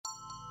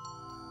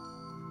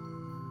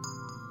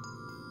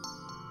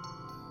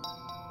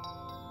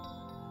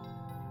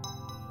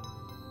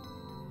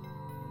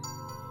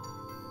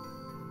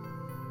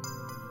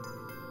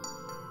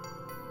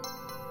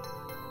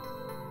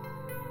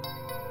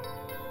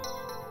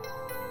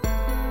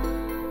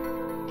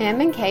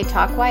M&K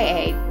Talk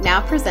YA now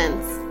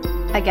presents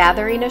A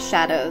Gathering of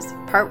Shadows,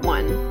 Part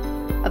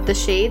 1 of the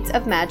Shades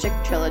of Magic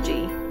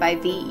Trilogy by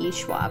V.E.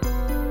 Schwab.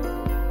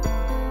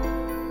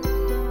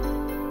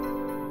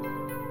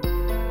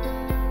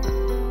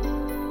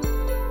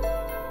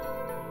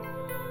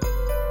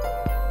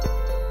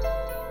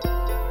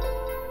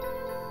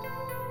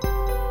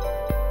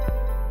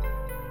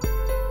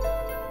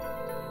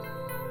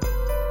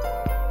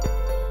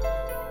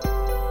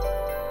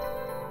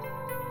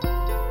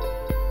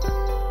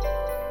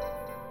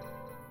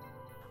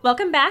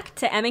 Welcome back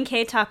to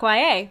M&K Talk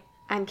YA.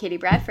 I'm Katie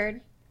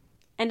Bradford.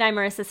 And I'm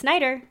Marissa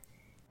Snyder.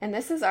 And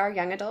this is our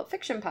young adult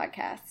fiction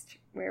podcast,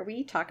 where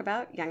we talk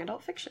about young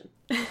adult fiction.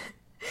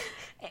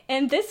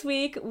 And this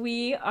week,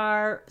 we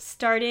are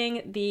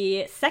starting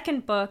the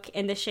second book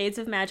in the Shades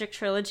of Magic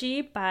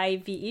trilogy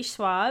by V.E.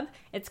 Schwab.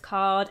 It's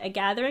called A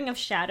Gathering of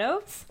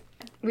Shadows.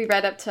 We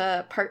read up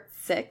to part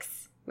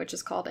 6, which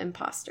is called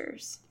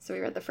Imposters. So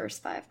we read the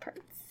first 5 parts.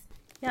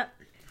 Yep.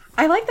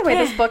 I like the way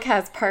this book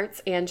has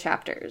parts and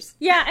chapters.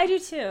 Yeah, I do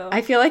too.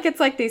 I feel like it's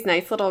like these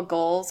nice little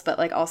goals, but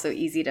like also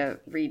easy to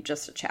read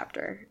just a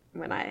chapter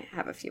when I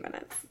have a few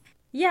minutes.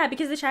 Yeah,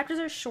 because the chapters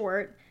are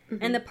short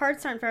and the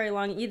parts aren't very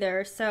long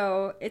either,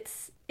 so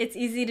it's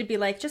easy to be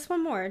like, just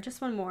one more, and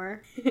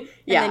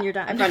then you're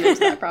done. I've run into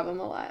that problem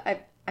a lot.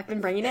 I've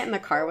been bringing it in the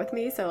car with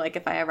me, so like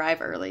if I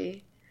arrive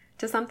early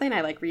to something,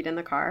 I like read in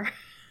the car.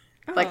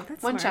 Oh, like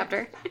that's one smart.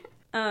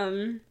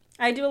 chapter.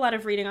 I do a lot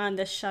of reading on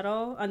the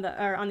shuttle, on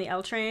the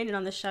L train and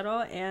on the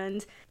shuttle,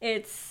 and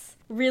it's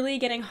really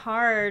getting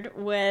hard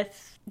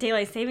with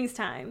daylight savings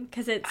time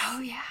because it's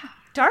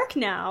dark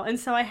now, and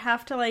so I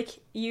have to like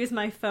use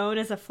my phone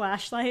as a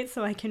flashlight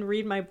so I can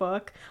read my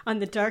book on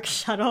the dark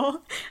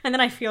shuttle, and then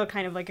I feel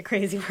kind of like a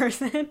crazy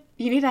person.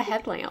 You need a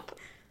headlamp.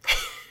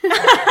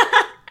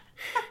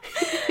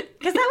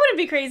 Because that wouldn't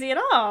be crazy at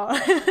all.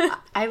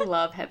 I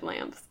love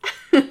headlamps.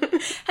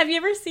 Have you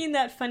ever seen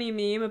that funny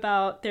meme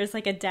about there's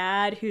like a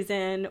dad who's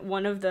in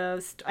one of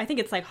those, I think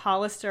it's like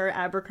Hollister,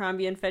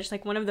 Abercrombie and Fitch,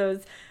 like one of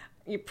those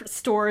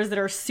stores that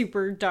are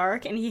super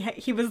dark, and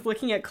he was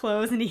looking at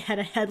clothes and he had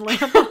a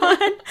headlamp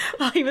on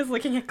while he was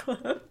looking at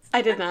clothes.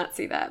 I did not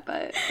see that,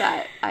 but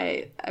that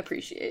I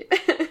appreciate.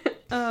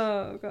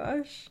 Oh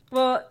gosh.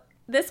 Well,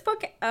 this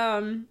book,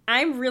 I'm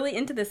really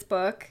into this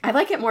book. I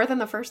like it more than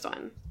the first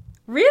one.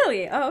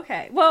 Really? Oh,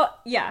 okay. Well,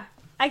 yeah.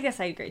 I guess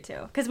I agree,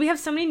 too. Because we have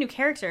so many new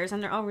characters,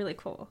 and they're all really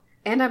cool.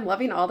 And I'm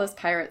loving all this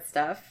pirate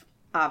stuff,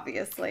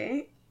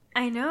 obviously.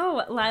 I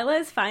know. Lila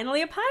is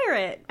finally a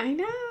pirate. I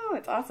know.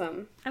 It's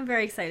awesome. I'm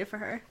very excited for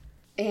her.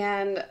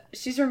 And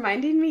she's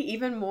reminding me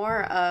even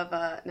more of,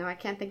 now I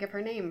can't think of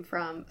her name,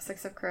 from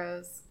Six of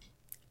Crows.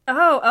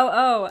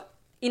 Oh.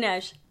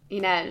 Inej.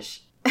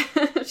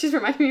 She's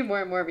reminding me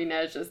more and more of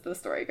Inej as the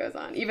story goes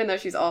on, even though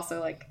she's also,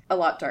 like, a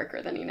lot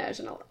darker than Inej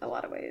in a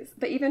lot of ways.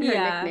 But even her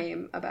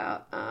nickname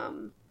about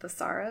the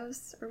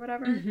Sorrows or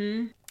whatever.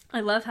 Mm-hmm.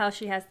 I love how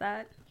she has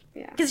that.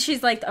 Yeah. Because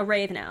she's, like, a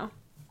wraith now.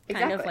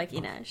 Kind Exactly. of like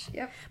Inej.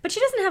 Yep. But she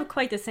doesn't have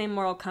quite the same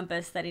moral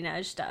compass that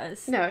Inej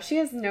does. No, she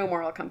has no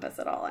moral compass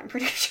at all, I'm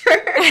pretty sure.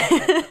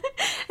 And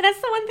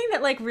that's the one thing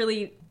that, like,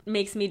 really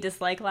makes me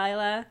dislike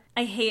Lila.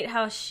 I hate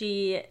how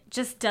she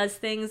just does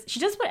things. She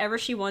does whatever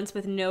she wants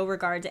with no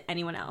regard to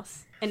anyone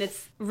else. And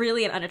it's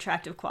really an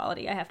unattractive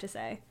quality, I have to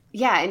say.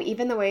 Yeah, and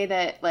even the way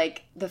that,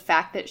 like, the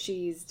fact that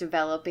she's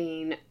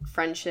developing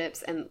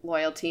friendships and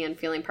loyalty and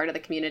feeling part of the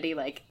community,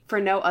 like,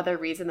 for no other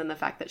reason than the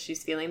fact that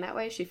she's feeling that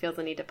way, she feels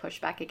the need to push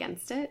back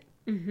against it.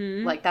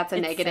 Mm-hmm. Like, that's a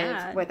It's negative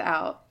sad.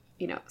 without,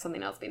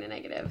 something else being a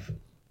negative.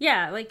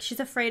 Yeah, like, she's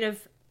afraid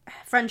of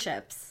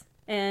friendships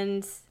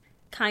and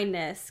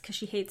kindness because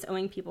she hates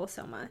owing people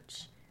so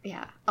much.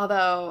 Yeah.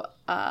 Although,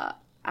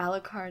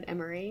 Alucard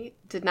Emery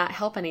did not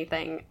help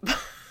anything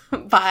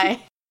by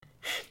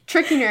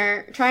trying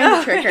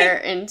to trick her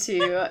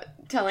into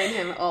telling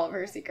him all of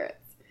her secrets.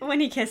 When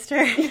he kissed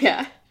her.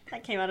 Yeah.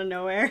 That came out of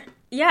nowhere.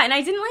 Yeah, and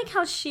I didn't like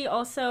how she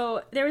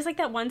also... There was, like,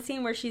 that one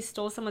scene where she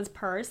stole someone's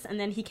purse, and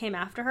then he came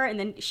after her, and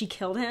then she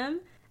killed him.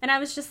 And I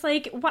was just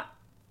like, what?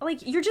 Like,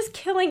 you're just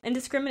killing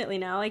indiscriminately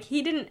now. Like,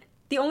 he didn't...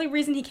 The only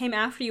reason he came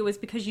after you was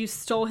because you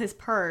stole his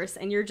purse,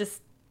 and you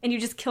just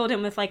killed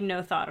him with, like,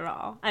 no thought at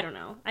all. I don't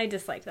know. I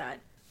disliked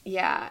that.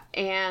 Yeah,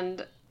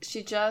 and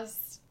she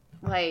just,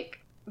 like...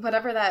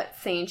 Whatever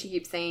that saying she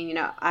keeps saying,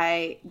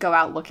 I go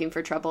out looking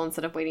for trouble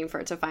instead of waiting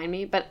for it to find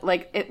me. But,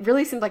 like, it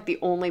really seems like the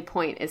only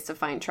point is to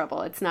find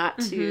trouble. It's not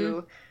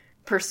to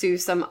pursue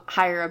some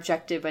higher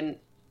objective and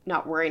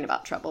not worrying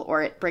about trouble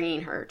or it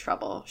bringing her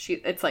trouble.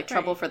 It's like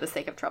trouble for the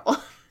sake of trouble.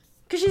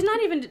 Because she's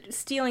not even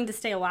stealing to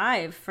stay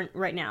alive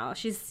right now.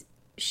 She's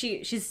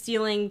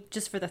stealing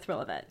just for the thrill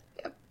of it.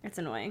 Yep. It's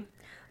annoying.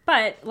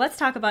 But let's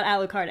talk about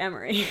Alucard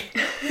Emery.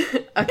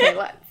 Okay,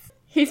 let's.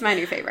 He's my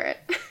new favorite.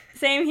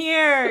 Same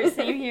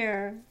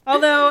here.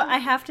 Although, I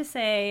have to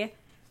say,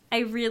 I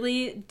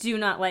really do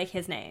not like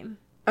his name.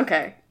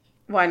 Okay.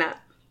 Why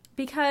not?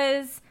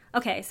 Because,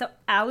 okay, so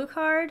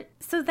Alucard,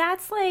 so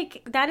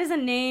that is a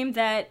name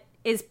that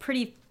is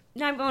pretty, I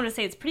don't want to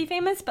say it's pretty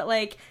famous, but,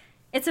 like,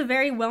 it's a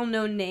very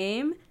well-known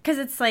name, because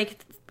it's,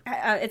 like,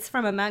 it's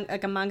from a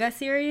manga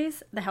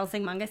series, the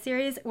Hellsing manga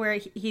series, where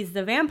he's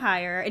the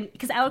vampire, and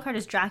because Alucard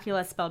is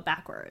Dracula spelled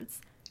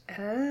backwards.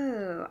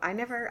 Oh, I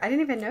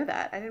didn't even know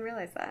that. I didn't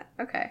realize that.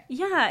 Okay.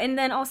 Yeah, and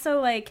then also,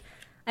 like,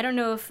 I don't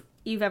know if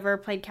you've ever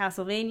played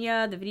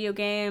Castlevania, the video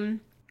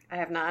game. I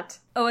have not.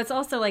 Oh, it's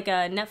also like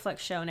a Netflix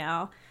show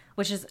now,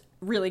 which is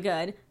really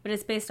good, but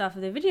it's based off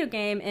of the video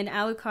game, and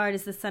Alucard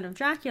is the son of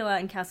Dracula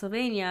in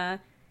Castlevania,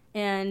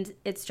 and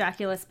it's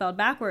Dracula spelled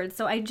backwards.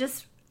 So I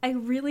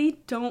really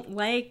don't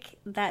like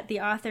that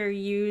the author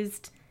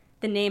used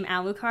the name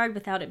Alucard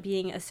without it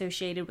being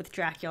associated with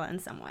Dracula in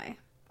some way,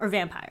 or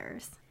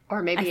vampires.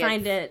 Or maybe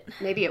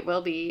maybe it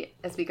will be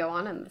as we go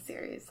on in the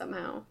series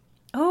somehow.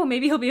 Oh,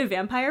 maybe he'll be a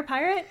vampire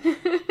pirate?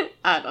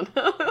 I don't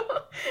know.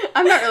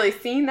 I'm not really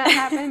seeing that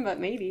happen, but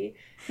maybe.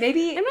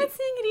 I'm not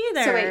seeing it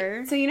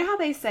either. So you know how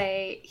they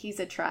say he's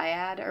a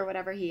triad or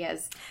whatever? He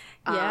has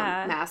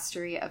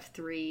mastery of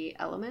 3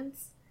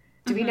 elements.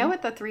 Do we know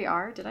what the 3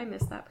 are? Did I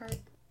miss that part?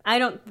 I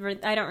don't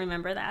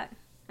remember that.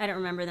 I don't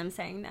remember them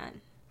saying that.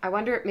 I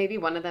wonder, maybe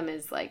one of them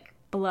is like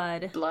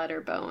blood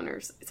or bone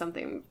or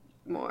something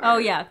more. Oh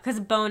yeah, because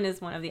bone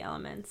is one of the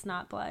elements,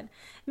 not blood.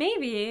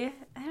 Maybe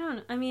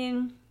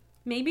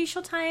maybe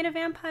she'll tie in a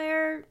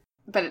vampire,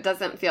 but it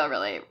doesn't feel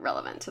really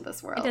relevant to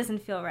this world. It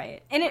doesn't feel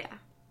right, and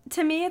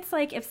to me, it's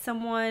like if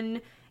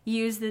someone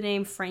used the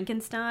name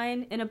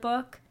Frankenstein in a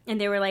book,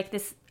 and they were like,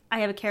 "This,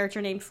 I have a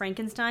character named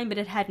Frankenstein," but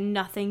it had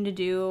nothing to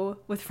do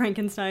with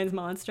Frankenstein's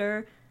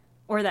monster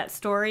or that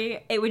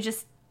story. It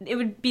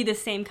would be the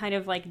same kind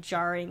of like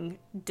jarring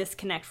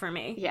disconnect for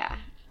me. Yeah.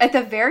 At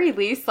the very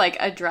least, like,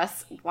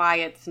 address why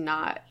it's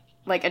not,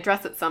 like,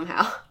 address it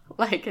somehow.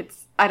 Like,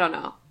 it's, I don't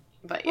know.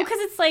 But, yeah. Well,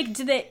 because it's like,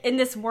 do they, in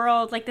this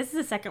world, like, this is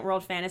a second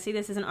world fantasy,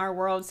 this isn't our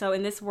world, so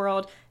in this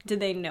world, do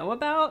they know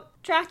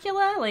about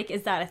Dracula? Like,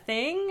 is that a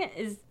thing?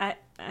 I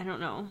don't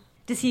know.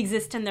 Does he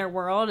exist in their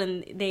world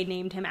and they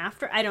named him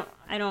after? I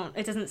don't,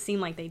 it doesn't seem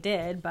like they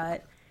did,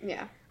 but.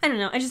 Yeah. I don't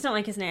know, I just don't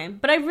like his name.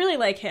 But I really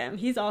like him.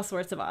 He's all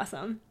sorts of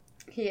awesome.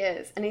 He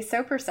is, and he's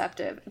so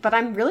perceptive. But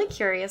I'm really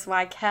curious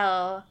why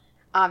Kel...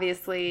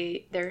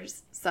 Obviously,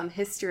 there's some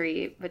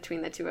history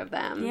between the two of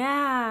them.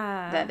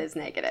 Yeah. That is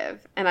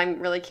negative. And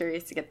I'm really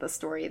curious to get the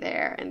story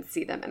there and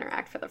see them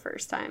interact for the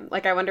first time.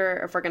 Like, I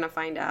wonder if we're going to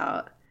find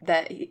out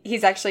that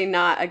he's actually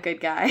not a good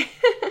guy.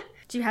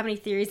 Do you have any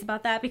theories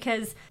about that?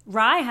 Because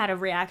Rai had a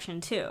reaction,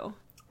 too.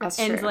 That's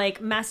true. And,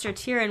 like, Master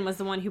Tyrion was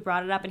the one who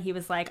brought it up, and he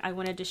was like, I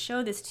wanted to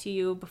show this to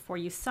you before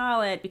you saw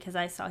it because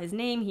I saw his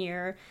name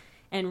here.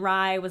 And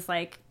Rai was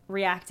like,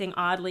 reacting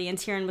oddly, and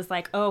Tyrion was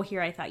like, oh, here,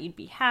 I thought you'd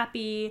be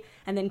happy.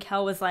 And then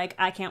Kel was like,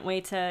 I can't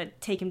wait to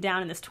take him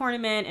down in this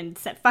tournament and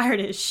set fire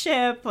to his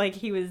ship. Like,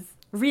 he was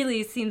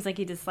really seems like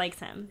he dislikes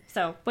him.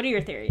 So what are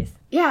your theories?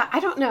 Yeah, I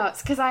don't know.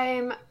 It's because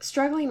I'm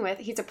struggling with,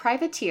 he's a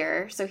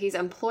privateer, so he's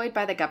employed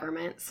by the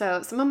government.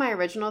 So some of my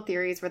original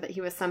theories were that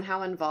he was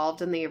somehow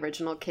involved in the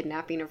original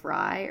kidnapping of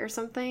Rai or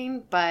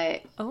something.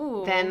 But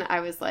then I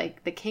was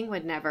like, the king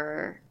would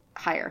never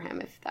hire him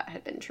if that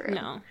had been true.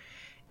 No.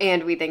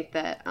 And we think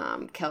that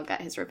Kel got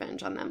his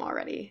revenge on them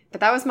already.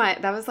 But that was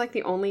like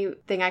the only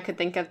thing I could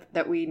think of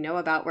that we know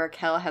about where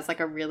Kel has like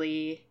a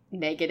really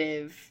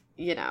negative,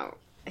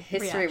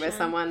 history with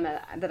someone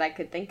that I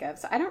could think of.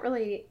 So I don't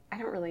really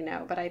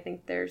know, but I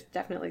think there's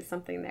definitely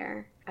something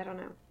there. I don't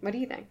know. What do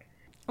you think?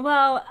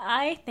 Well,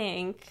 I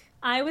think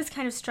I was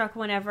kind of struck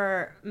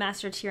whenever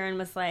Master Tyrion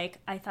was like,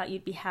 I thought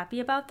you'd be happy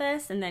about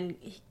this. And then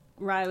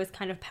Rai was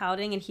kind of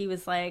pouting and he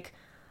was like,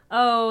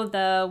 oh,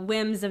 the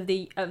whims of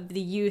the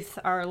youth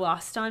are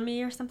lost on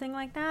me or something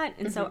like that.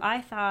 And so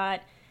I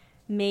thought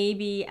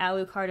maybe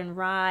Alucard and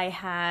Rai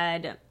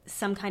had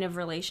some kind of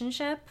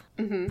relationship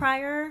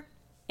prior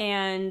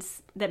and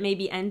that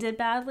maybe ended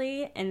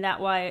badly. And that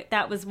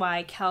was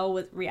why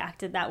Kel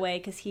reacted that way,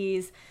 because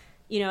he's,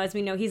 as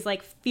we know, he's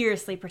like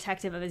fiercely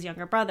protective of his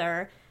younger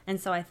brother. And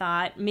so I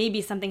thought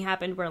maybe something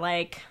happened where,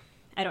 like,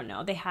 I don't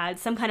know, they had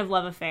some kind of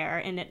love affair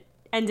and it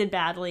ended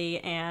badly,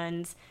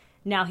 and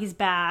now he's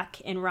back,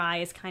 and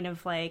Rai is kind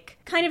of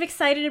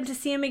excited to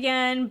see him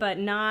again, but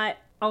not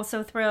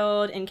also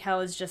thrilled, and Kel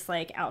is just,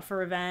 like, out for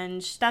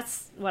revenge.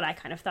 That's what I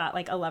kind of thought,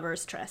 like a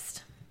lover's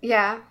tryst.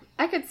 Yeah,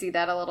 I could see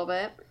that a little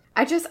bit.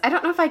 I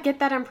don't know if I get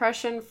that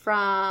impression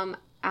from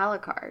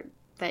Alucard,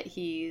 that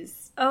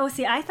he's... Oh,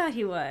 see, I thought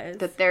he was.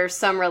 That there's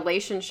some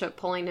relationship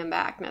pulling him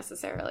back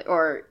necessarily,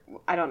 or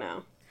I don't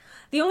know.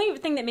 The only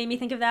thing that made me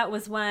think of that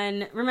was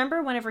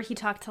remember whenever he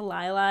talked to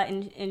Lila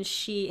and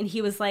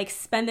he was like,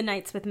 spend the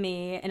nights with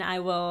me and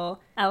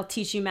I'll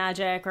teach you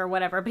magic or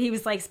whatever. But he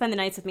was like, spend the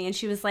nights with me. And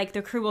she was like,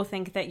 the crew will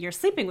think that you're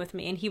sleeping with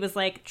me. And he was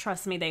like,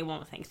 trust me, they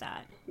won't think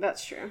that.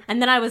 That's true. And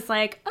then I was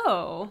like,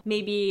 oh,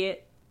 maybe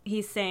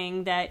he's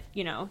saying that,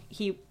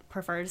 he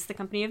prefers the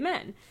company of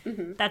men.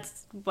 Mm-hmm.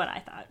 That's what I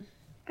thought.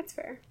 That's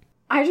fair.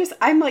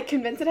 I'm like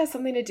convinced it has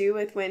something to do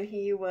with when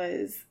he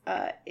was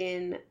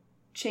in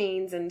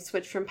chains and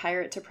switched from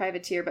pirate to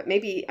privateer, but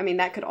maybe,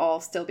 that could all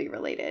still be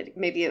related.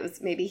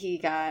 Maybe he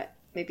got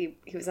maybe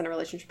he was in a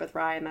relationship with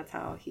Rye and that's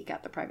how he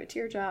got the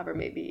privateer job, or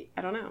maybe,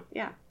 I don't know.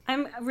 Yeah.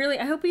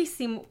 I hope we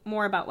see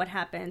more about what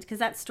happened, because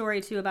that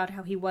story too about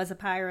how he was a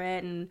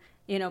pirate and,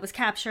 was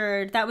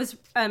captured, that was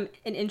an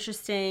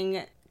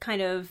interesting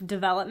kind of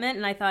development,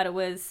 and I thought it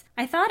was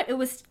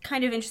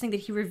kind of interesting that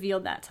he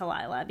revealed that to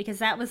Lila, because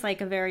that was like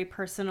a very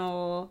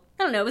personal,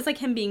 I don't know, it was like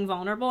him being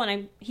vulnerable,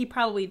 and he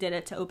probably did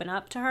it to open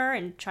up to her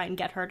and try and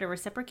get her to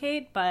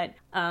reciprocate, but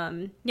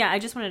I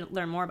just wanted to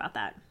learn more about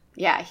that.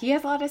 Yeah, he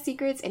has a lot of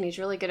secrets, and he's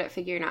really good at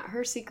figuring out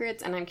her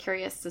secrets, and I'm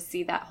curious to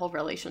see that whole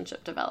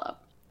relationship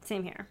develop.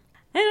 Same here.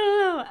 I don't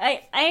know.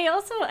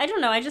 I don't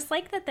know. I just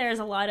like that there's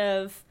a lot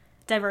of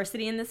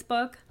diversity in this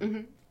book.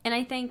 Mm-hmm. And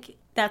I think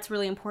that's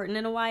really important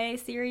in a YA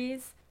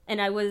series.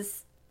 And I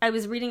was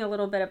reading a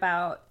little bit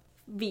about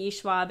V.E.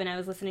 Schwab, and I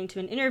was listening to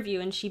an interview,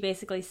 and she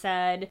basically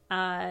said,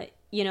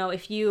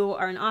 if you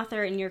are an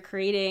author and you're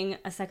creating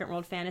a second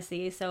world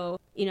fantasy, so,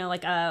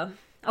 like a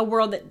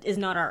world that is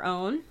not our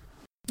own,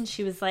 and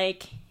she was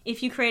like,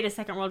 if you create a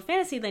second world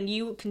fantasy, then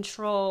you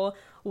control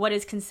what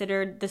is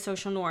considered the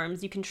social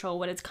norms. You control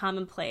what is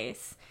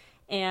commonplace.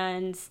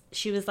 And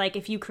she was like,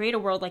 if you create a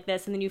world like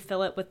this and then you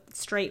fill it with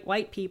straight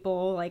white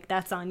people, like,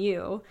 that's on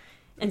you.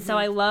 And mm-hmm. So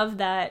I love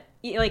that,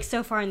 like,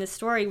 so far in the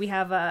story, we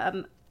have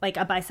a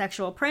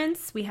bisexual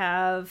prince. We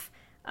have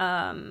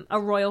a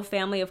royal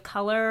family of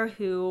color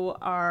who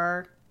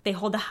they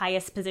hold the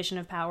highest position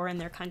of power in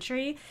their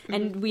country. Mm-hmm.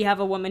 And we have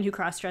a woman who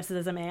cross-dresses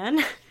as a man.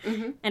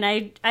 Mm-hmm. And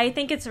I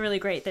think it's really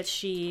great that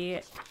she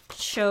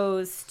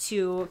chose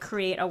to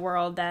create a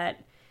world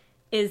that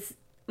is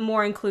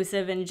more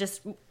inclusive and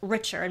just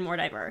richer and more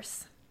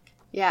diverse.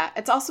 Yeah,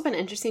 it's also been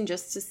interesting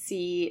just to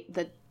see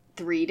the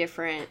 3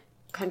 different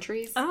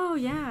countries. Oh,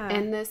 yeah.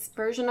 In this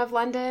version of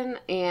London.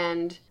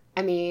 And,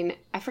 I mean,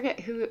 I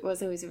forget who it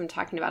was who was even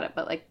talking about it,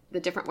 but, like, the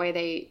different way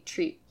they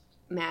treat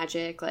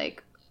magic,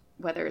 like,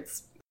 whether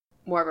it's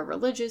more of a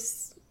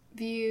religious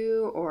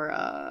view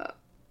or,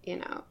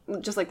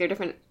 just, like, their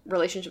different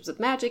relationships with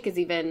magic is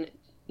even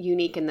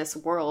unique in this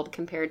world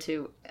compared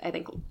to, I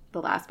think,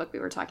 the last book we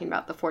were talking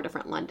about, the 4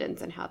 different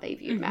Londons and how they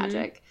viewed mm-hmm.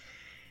 magic.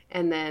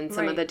 And then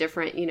some of the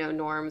different,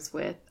 norms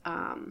with,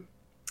 I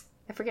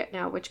forget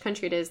now which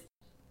country it is,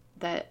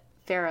 that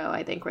Pharaoh,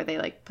 I think, where they,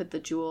 like, put the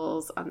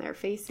jewels on their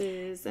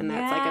faces, and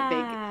that's, like,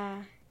 a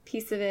big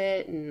piece of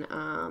it. And,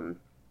 I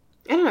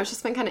don't know, it's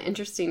just been kind of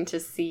interesting to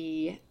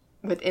see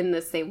within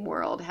the same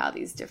world how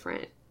these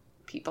different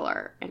people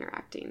are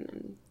interacting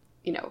and,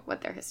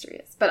 what their history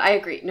is. But I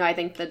agree. No, I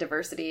think the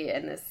diversity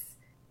in this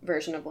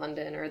version of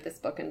London, or this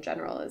book in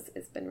general, has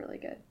been really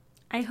good.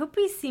 I hope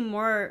we see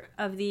more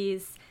of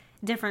these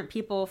different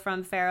people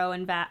from Pharaoh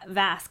and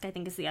Vask, I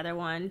think is the other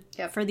one,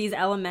 for these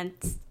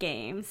Elements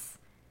games.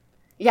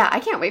 Yeah, I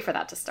can't wait for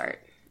that to start.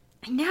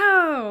 I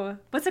know!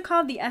 What's it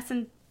called? The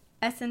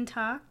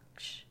Essentosh?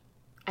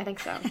 I think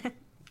so. The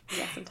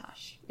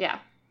Essentosh. Yeah.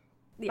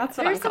 That's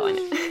what I'm calling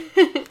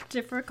it.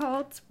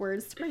 Difficult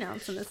words to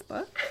pronounce in this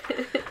book.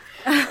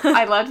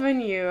 I loved when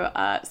you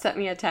sent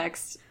me a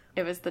text.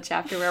 It was the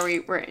chapter where we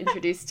were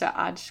introduced to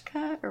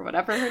Ojka, or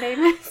whatever her name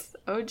is.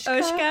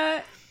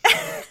 Ojka.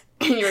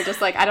 And you were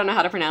just like, I don't know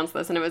how to pronounce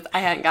this. And I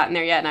hadn't gotten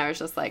there yet. And I was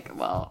just like,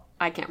 well,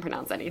 I can't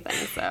pronounce anything.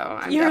 So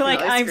You're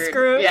like, I'm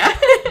screwed. Yeah.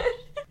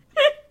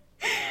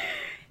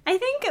 I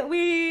think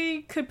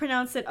we could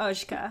pronounce it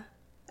Ojka.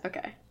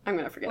 Okay. I'm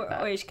going to forget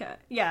that. Ojka.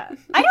 Yeah.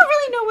 I don't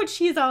really know what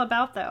she's all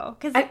about, though.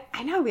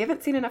 I know. We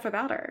haven't seen enough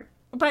about her.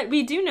 But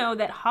we do know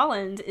that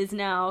Holland is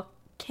now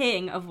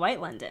king of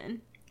White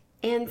London.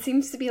 And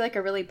seems to be like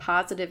a really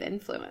positive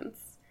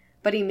influence.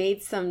 But he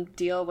made some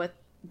deal with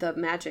the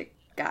magic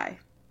guy.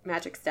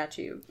 Magic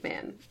statue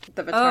man.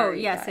 The Vitari Oh,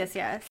 yes, guy.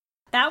 yes.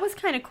 That was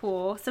kind of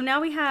cool. So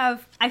now we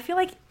have... I feel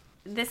like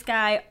this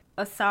guy,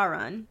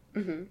 Osaron,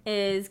 mm-hmm.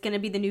 is going to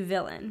be the new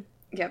villain.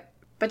 Yep.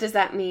 But does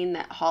that mean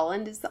that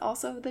Holland is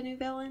also the new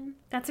villain?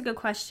 That's a good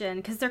question,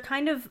 because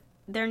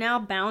they're now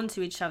bound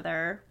to each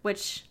other,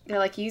 which... They're,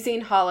 like,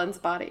 using Holland's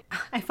body.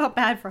 I felt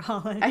bad for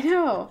Holland. I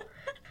know.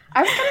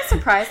 I was kind of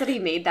surprised that he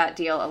made that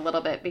deal a little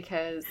bit,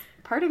 because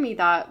part of me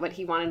thought what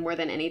he wanted more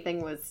than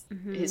anything was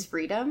mm-hmm. his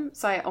freedom.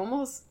 So I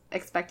almost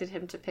expected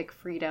him to pick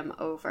freedom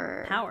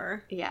over...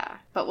 power. Yeah.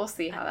 But we'll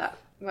see how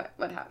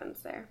what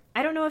happens there.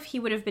 I don't know if he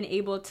would have been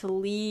able to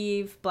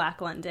leave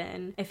Black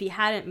London if he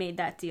hadn't made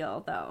that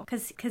deal, though.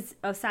 Because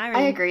Osiris...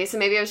 I agree. So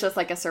maybe it was just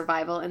like a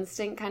survival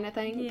instinct kind of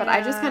thing. Yeah. But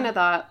I just kind of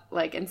thought,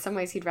 like, in some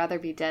ways he'd rather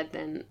be dead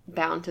than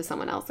bound to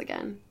someone else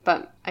again.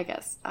 But I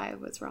guess I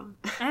was wrong.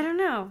 I don't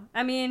know.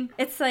 I mean,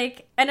 it's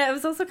like... And it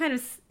was also kind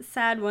of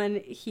sad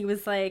when he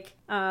was like,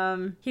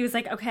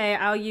 okay,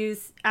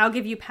 I'll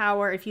give you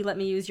power if you let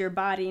me use your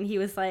body. And he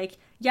was like...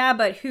 yeah,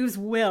 but whose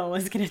will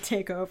is going to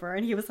take over?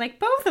 And he was like,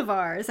 both of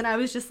ours. And I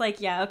was just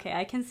like, yeah, okay,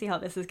 I can see how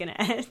this is going to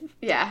end.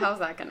 Yeah, how's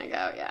that going to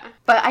go? Yeah.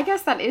 But I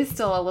guess that is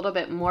still a little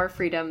bit more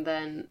freedom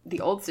than the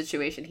old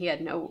situation. He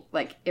had no,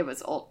 like, it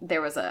was old.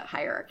 There was a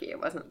hierarchy.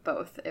 It wasn't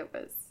both. It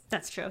was...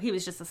 That's true. He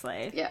was just a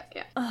slave. Yeah,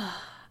 yeah.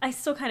 I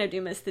still kind of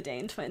do miss the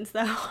Dane twins,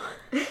 though.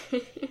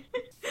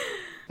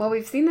 Well,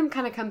 we've seen them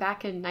kind of come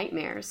back in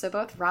nightmares. So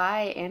both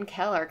Rye and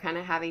Kel are kind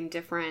of having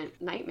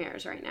different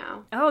nightmares right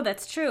now. Oh,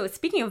 that's true.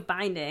 Speaking of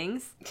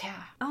bindings.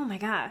 Yeah. Oh my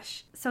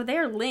gosh. So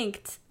they're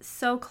linked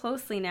so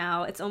closely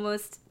now. It's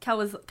almost, Kel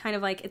was kind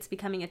of like, it's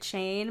becoming a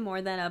chain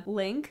more than a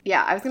link.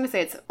 Yeah, I was going to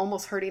say it's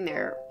almost hurting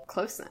their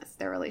closeness,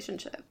 their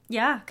relationship.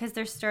 Yeah, because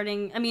they're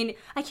starting, I mean,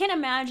 I can't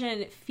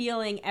imagine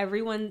feeling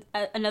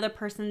another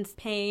person's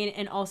pain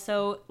and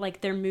also like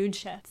their mood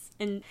shifts.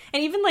 And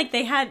even like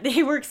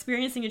they were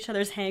experiencing each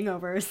other's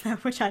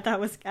hangovers, which I thought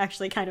was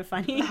actually kind of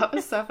funny. That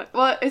was so funny.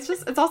 Well,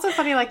 it's also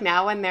funny like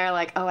now when they're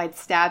like, oh, I'd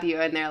stab you,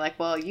 and they're like,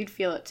 well, you'd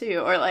feel it too.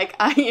 Or like,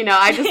 I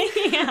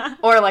just, yeah.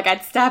 Or like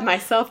I'd stab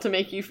myself to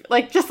make you,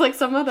 like just like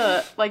some of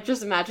the, like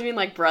just imagining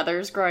like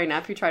brothers growing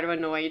up who try to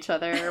annoy each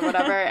other or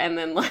whatever, and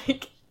then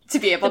like, to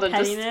be able to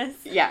pettiness.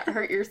 Just,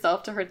 hurt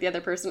yourself to hurt the other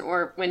person,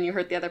 or when you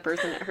hurt the other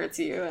person, it hurts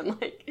you, and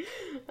like,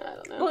 I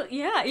don't know. Well,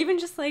 yeah, even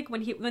just like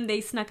when they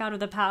snuck out of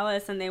the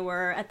palace and they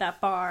were at that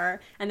bar,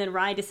 and then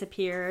Rye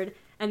disappeared,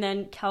 and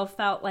then Kel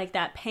felt like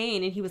that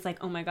pain, and he was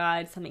like, oh my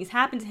god, something's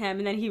happened to him,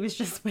 and then he was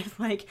just with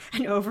like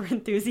an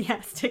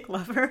over-enthusiastic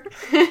lover.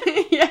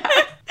 Yeah.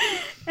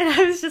 And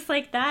I was just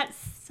like, that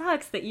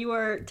sucks that you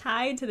are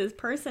tied to this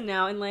person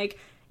now, and like,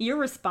 you're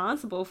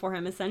responsible for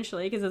him,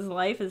 essentially, because his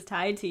life is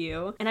tied to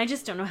you. And I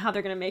just don't know how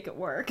they're going to make it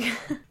work.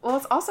 Well,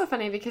 it's also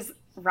funny because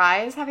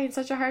Rye is having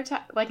such a hard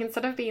time. Like,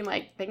 instead of being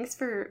like, thanks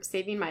for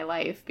saving my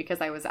life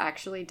because I was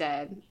actually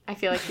dead, I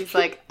feel like he's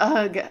like,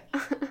 ugh,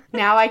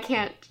 now I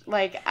can't,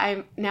 like,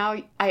 I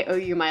owe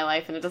you my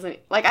life, and it doesn't,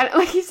 like,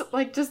 he's,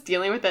 like, just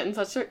dealing with it in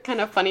such a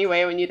kind of funny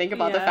way when you think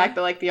about the fact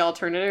that, like, the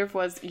alternative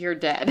was, you're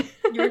dead.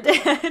 You're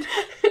dead.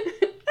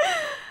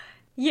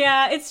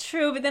 Yeah, it's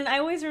true. But then I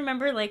always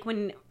remember, like,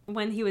 when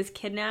he was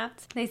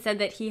kidnapped, they said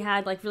that he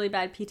had, like, really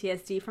bad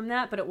PTSD from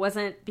that, but it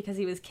wasn't because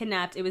he was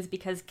kidnapped. It was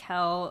because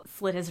Kel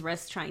slit his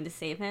wrist trying to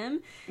save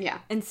him. Yeah.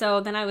 And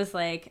so then I was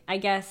like, I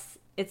guess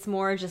it's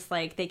more just,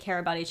 like, they care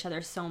about each other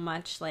so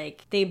much.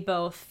 Like, they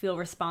both feel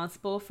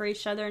responsible for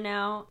each other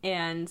now.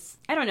 And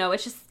I don't know.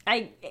 It's just,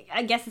 I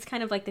guess it's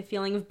kind of like the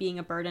feeling of being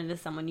a burden to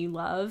someone you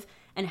love,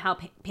 and how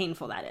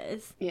painful that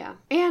is. Yeah.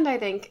 And I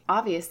think,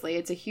 obviously,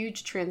 it's a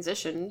huge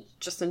transition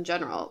just in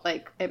general.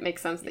 Like, it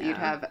makes sense that you'd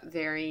have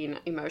varying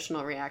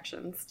emotional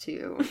reactions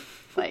to,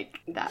 like,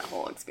 that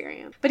whole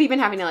experience. But even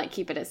having to, like,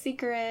 keep it a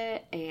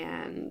secret,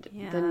 and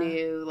the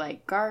new,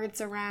 like,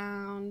 guards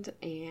around,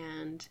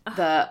 and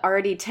the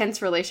already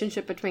tense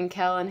relationship between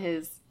Kel and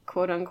his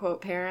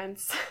quote-unquote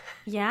parents.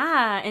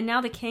 Yeah, and now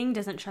the king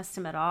doesn't trust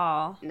him at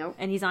all. Nope.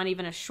 And he's on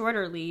even a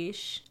shorter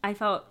leash. I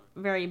felt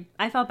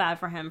bad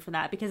for him for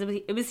that, because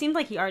it seemed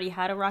like he already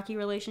had a rocky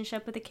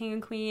relationship with the king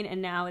and queen,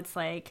 and now it's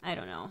like, I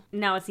don't know,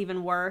 now it's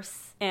even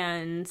worse.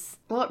 And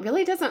well, it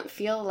really doesn't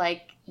feel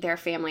like they're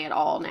family at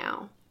all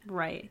now.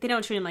 Right. They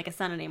don't treat him like a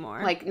son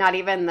anymore. Like, not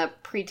even the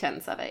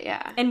pretense of it,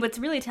 yeah. And what's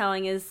really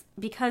telling is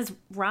because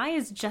Rye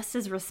is just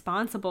as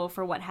responsible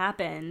for what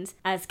happened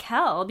as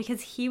Kel, because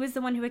he was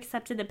the one who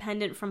accepted the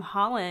pendant from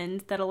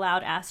Holland that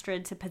allowed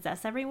Astrid to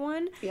possess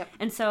everyone. Yep.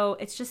 And so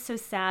it's just so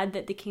sad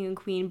that the king and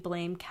queen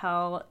blame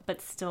Kel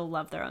but still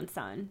love their own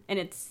son. And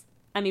it's,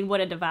 I mean,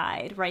 what a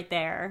divide right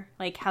there.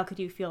 Like, how could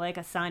you feel like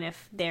a son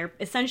if they're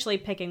essentially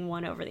picking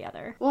one over the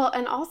other? Well,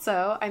 and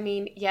also, I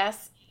mean,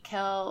 yes,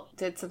 Kel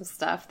did some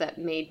stuff that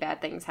made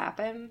bad things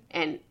happen,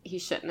 and he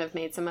shouldn't have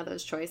made some of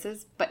those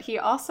choices, but he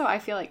also, I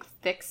feel like,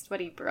 fixed what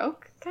he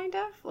broke, kind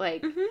of,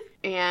 like,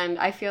 and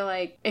I feel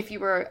like if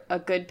you were a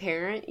good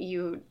parent,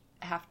 you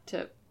have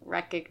to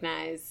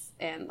recognize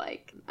and,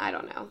 like, I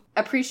don't know,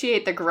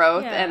 appreciate the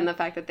growth and the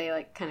fact that they,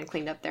 like, kind of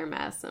cleaned up their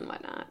mess and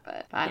whatnot,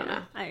 but I don't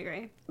know. I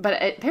agree. But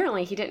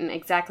apparently he didn't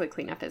exactly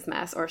clean up his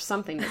mess, or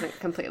something isn't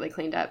completely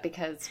cleaned up,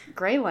 because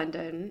Grey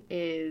London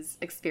is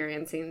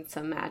experiencing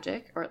some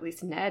magic, or at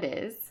least Ned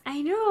is.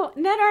 I know.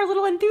 Ned, our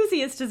little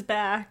enthusiast, is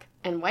back.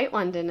 And White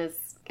London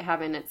is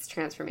having its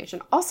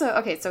transformation. Also,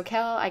 okay, so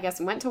Kel, I guess,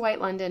 went to White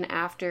London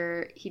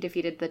after he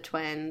defeated the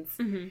twins,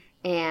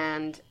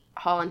 and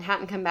Holland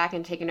hadn't come back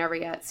and taken over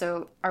yet.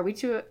 So are we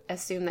to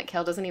assume that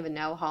Kel doesn't even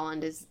know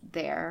Holland is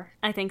there?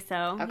 I think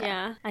so. Okay.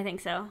 Yeah, I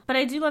think so. But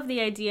I do love the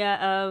idea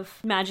of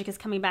magic is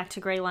coming back to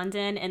Grey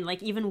London, and,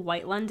 like, even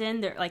White London,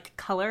 their, like,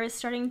 color is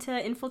starting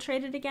to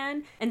infiltrate it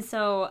again. And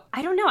so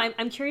I don't know.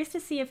 I'm curious to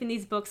see if in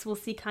these books we'll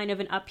see kind of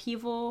an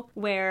upheaval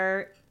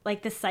where,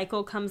 like, the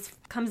cycle comes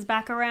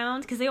back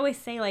around, because they always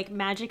say, like,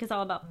 magic is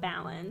all about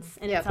balance,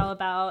 and it's all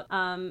about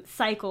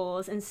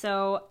cycles. And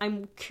so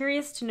I'm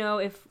curious to know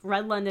if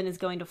Red London is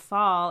going to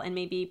fall, and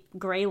maybe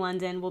Grey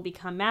London will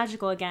become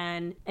magical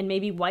again, and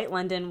maybe White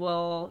London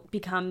will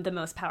become the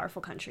most powerful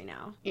country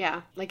now.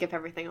 Yeah, like if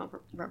everything will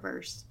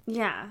reverse.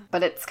 Yeah.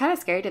 But it's kind of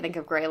scary to think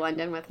of Grey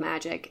London with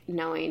magic,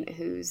 knowing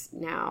who's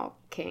now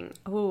king.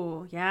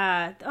 Oh,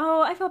 yeah.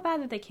 Oh, I felt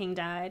bad that the king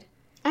died.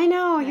 I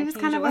know, he was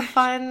kind of a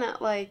fun,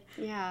 like,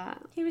 yeah.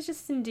 He was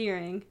just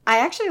endearing. I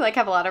actually, like,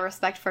 have a lot of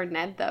respect for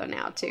Ned, though,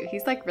 now, too.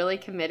 He's, like, really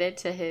committed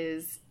to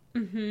his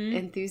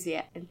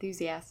enthusiast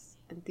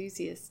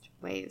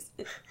ways.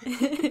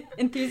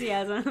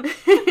 Enthusiasm.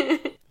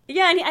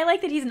 Yeah, and I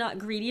like that he's not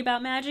greedy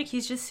about magic.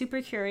 He's just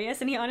super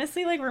curious, and he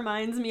honestly, like,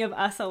 reminds me of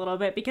us a little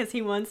bit because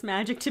he wants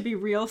magic to be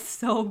real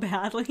so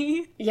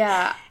badly.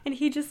 Yeah. And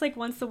he just, like,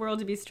 wants the world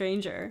to be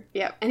stranger.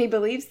 Yeah, and he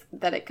believes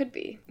that it could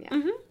be. Yeah.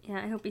 Mm-hmm.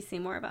 Yeah, I hope we see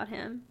more about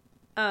him.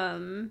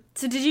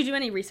 So did you do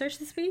any research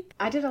this week?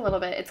 I did a little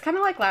bit. It's kind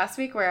of like last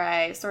week where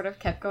I sort of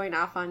kept going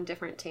off on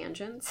different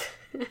tangents.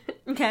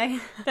 Okay.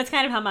 That's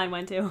kind of how mine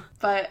went too.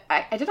 But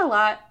I did a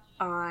lot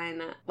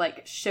on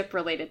like ship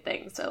related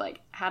things. So like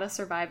how to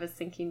survive a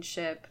sinking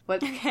ship,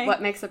 what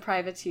makes a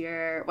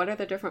privateer, what are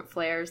the different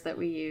flares that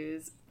we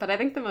use. But I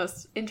think the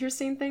most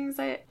interesting things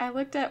I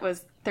looked at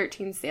was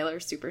 13 sailor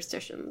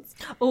superstitions.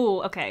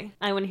 Oh, okay.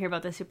 I want to hear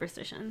about the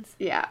superstitions.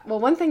 Yeah. Well,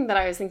 one thing that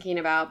I was thinking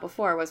about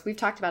before was we've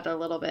talked about it a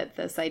little bit,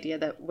 this idea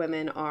that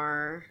women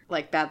are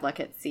like bad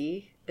luck at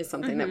sea is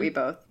something that we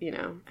both,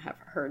 have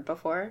heard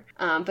before.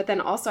 But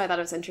then also I thought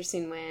it was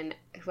interesting when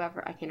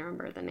whoever, I can't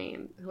remember the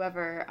name,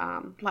 whoever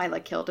Lila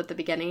killed at the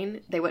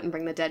beginning, they wouldn't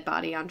bring the dead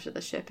body onto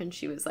the ship, and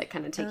she was like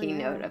kind of taking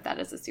note of that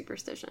as a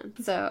superstition.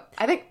 So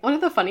I think one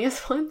of the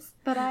funniest ones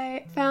that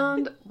I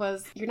found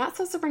was you're not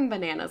supposed to bring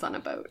bananas on a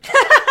boat.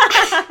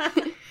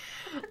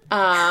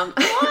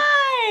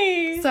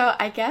 Why? So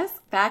I guess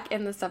back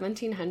in the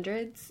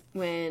 1700s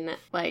when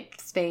like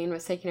Spain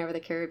was taking over the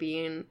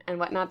Caribbean and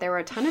whatnot, there were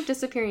a ton of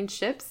disappearing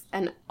ships,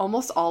 and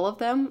almost all of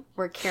them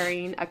were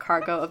carrying a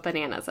cargo of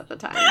bananas at the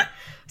time.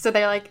 So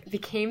they like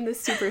became this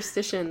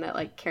superstition that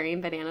like carrying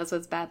bananas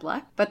was bad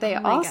luck. But they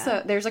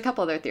there's a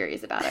couple other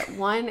theories about it.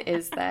 One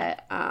is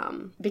that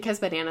because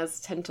bananas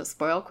tend to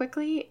spoil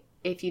quickly,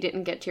 if you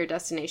didn't get to your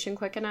destination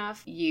quick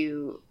enough,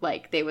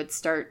 they would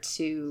start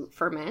to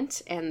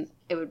ferment and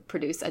it would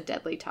produce a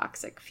deadly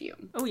toxic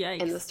fume. Oh,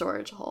 yikes. In the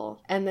storage hole.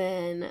 And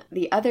then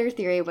the other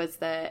theory was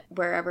that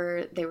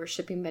wherever they were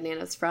shipping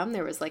bananas from,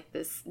 there was like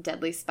this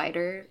deadly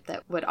spider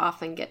that would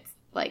often get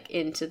like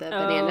into the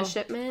banana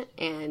shipment,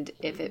 and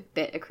if it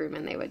bit a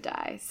crewman, they would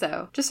die.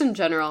 So just in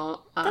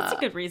general, that's a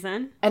good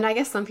reason. And I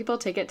guess some people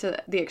take it to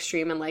the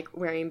extreme and like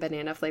wearing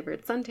banana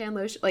flavored suntan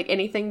lotion, like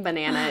anything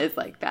banana is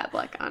like bad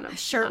luck on a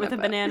shirt with the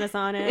bananas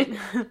on it.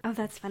 Oh,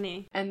 that's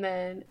funny. And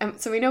then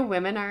so we know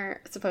women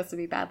are supposed to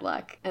be bad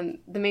luck, and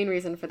the main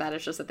reason for that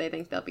is just that they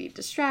think they'll be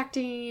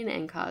distracting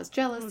and cause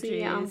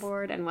jealousy on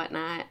board and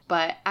whatnot.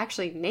 But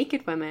actually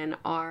naked women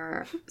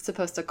are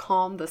supposed to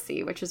calm the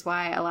sea, which is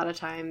why a lot of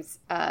times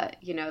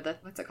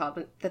what's it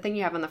called? The thing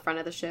you have on the front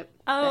of the ship.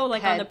 Oh,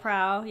 like on the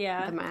prow,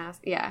 yeah. The mast,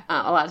 yeah.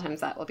 A lot of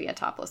times that will be a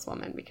topless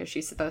woman because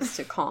she's supposed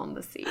to calm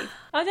the sea.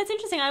 Oh, that's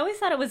interesting. I always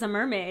thought it was a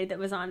mermaid that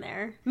was on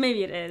there.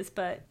 Maybe it is,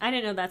 but I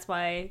didn't know that's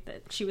why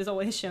that she was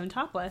always shown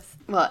topless.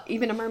 Well,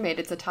 even a mermaid,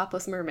 it's a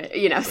topless mermaid,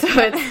 so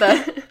it's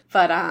the...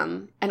 But,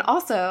 and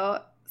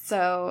also,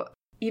 so...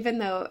 Even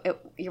though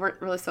you weren't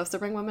really supposed to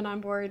bring women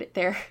on board,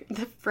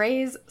 the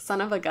phrase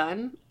son of a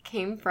gun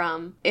came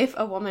from if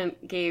a woman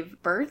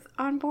gave birth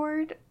on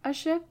board a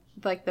ship,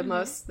 like the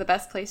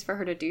best place for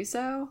her to do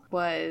so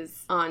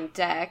was on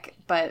deck,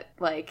 but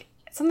like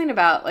something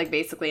about like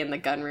basically in the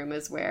gun room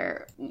is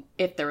where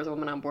if there was a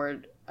woman on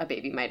board, a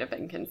baby might have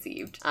been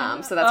conceived.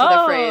 So that's where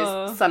the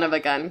phrase son of a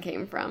gun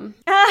came from.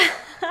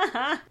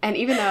 And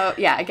even though,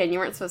 again, you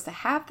weren't supposed to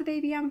have the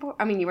baby on board.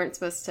 I mean, you weren't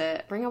supposed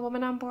to bring a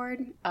woman on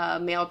board. A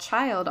male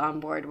child on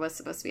board was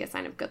supposed to be a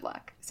sign of good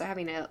luck. So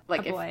having a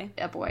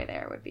boy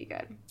there would be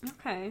good.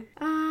 Okay.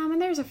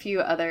 And there's a few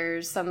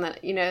others. Some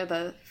that,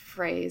 the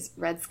phrase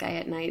red sky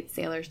at night,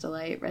 sailors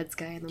delight. Red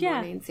sky in the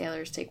morning,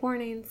 sailors take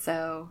warning.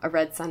 So a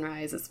red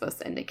sunrise is supposed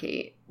to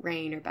indicate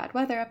rain or bad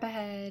weather up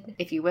ahead.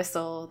 If you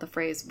whistle, the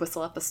phrase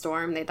whistle up a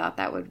storm, they thought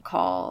that would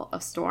call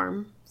a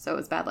storm. So it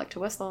was bad luck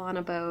to whistle on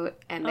a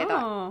boat, and they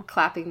thought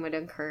clapping would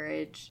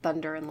encourage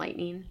thunder and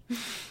lightning.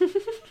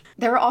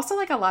 There were also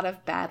like a lot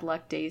of bad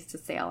luck days to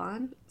sail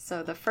on.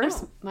 So the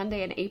first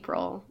Monday in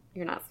April,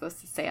 you're not supposed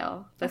to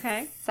sail.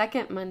 The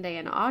second Monday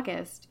in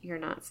August, you're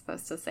not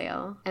supposed to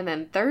sail. And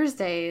then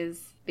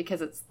Thursdays,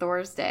 because it's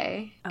Thor's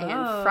Day,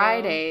 and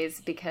Fridays,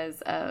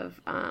 because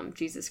of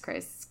Jesus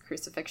Christ's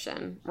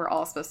crucifixion, were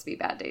all supposed to be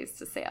bad days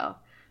to sail.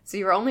 So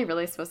you were only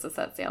really supposed to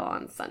set sail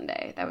on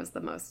Sunday. That was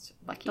the most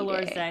lucky day. The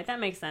Lord's Day. That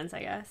makes sense,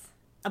 I guess.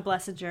 A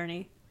blessed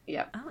journey.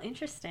 Yep. Oh,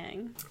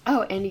 interesting.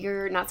 Oh, and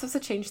you're not supposed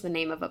to change the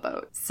name of a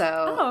boat.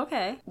 So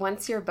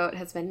once your boat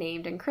has been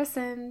named and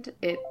christened,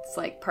 it's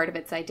like part of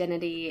its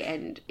identity.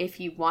 And if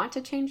you want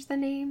to change the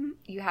name,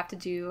 you have to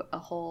do a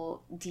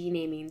whole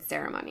denaming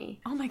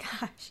ceremony. Oh my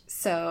gosh.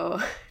 So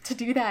to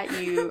do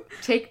that, you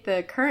take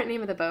the current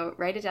name of the boat,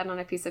 write it down on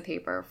a piece of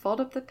paper, fold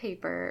up the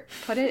paper,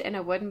 put it in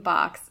a wooden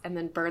box, and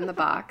then burn the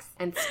box,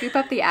 and scoop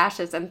up the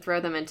ashes and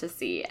throw them into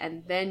sea.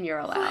 And then you're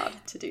allowed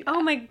to do that.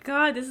 Oh my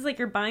god, this is like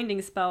your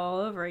binding spell all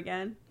over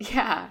again.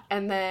 Yeah,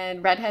 and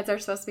then redheads are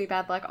supposed to be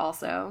bad luck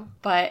also,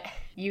 but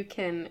you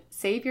can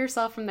save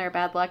yourself from their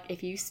bad luck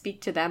if you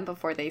speak to them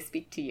before they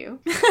speak to you.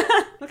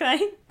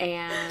 Okay.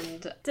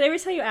 And did I ever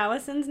tell you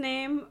Allison's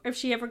name, or if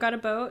she ever got a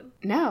boat?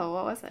 No,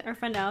 what was it? Our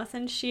friend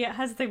Allison, she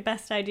has the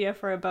best idea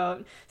for a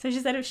boat. So she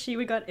said if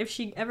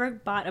she ever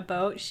bought a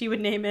boat, she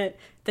would name it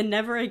the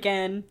Never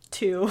Again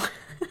 2.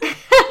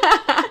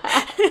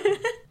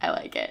 I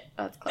like it.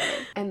 That's clever.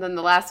 And then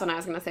the last one I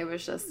was going to say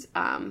was just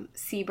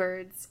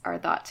seabirds are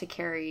thought to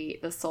carry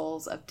the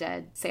souls of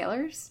dead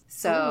sailors.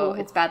 So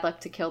it's bad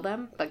luck to kill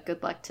them, but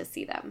good luck to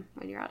see them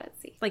when you're out at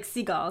sea. Like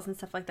seagulls and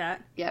stuff like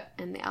that. Yep,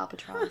 and the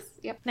albatross.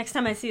 Yep. Next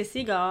time I see a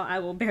seagull, I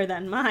will bear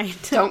that in mind.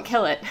 Don't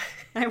kill it.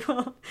 I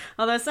will.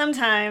 Although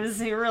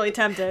sometimes you're really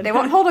tempted. They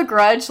won't hold a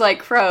grudge like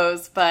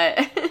crows,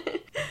 but...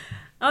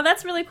 Oh,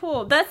 that's really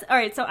cool. All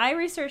right, so I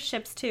researched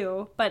ships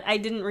too, but I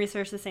didn't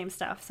research the same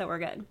stuff, so we're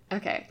good.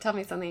 Okay, tell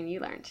me something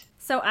you learned.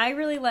 So I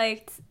really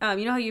liked,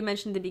 you know how you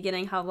mentioned at the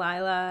beginning how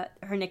Lila,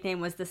 her nickname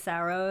was the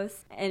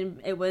Saros,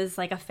 and it was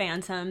like a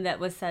phantom that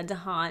was said to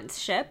haunt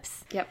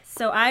ships? Yep.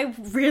 So I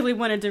really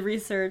wanted to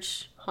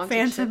research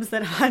phantoms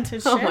that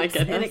haunted ships. Oh my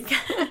goodness.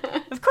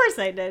 Of course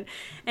I did.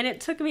 And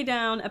it took me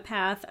down a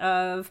path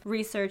of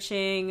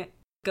researching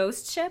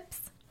ghost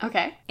ships.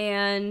 Okay.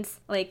 And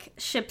like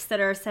ships that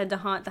are said to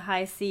haunt the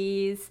high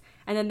seas.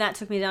 And then that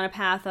took me down a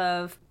path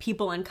of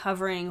people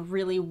uncovering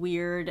really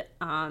weird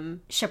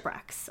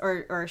shipwrecks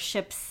or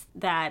ships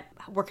that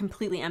were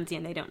completely empty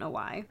and they don't know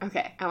why.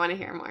 Okay, I want to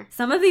hear more.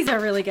 Some of these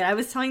are really good. I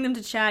was telling them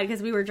to Chad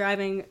because we were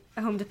driving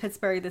home to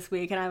Pittsburgh this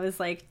week and I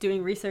was like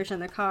doing research in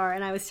the car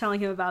and I was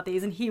telling him about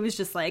these and he was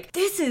just like,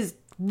 this is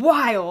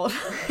wild.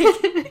 He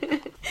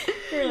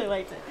really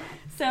liked it.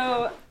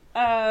 So...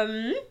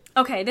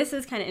 okay, this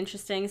is kind of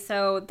interesting.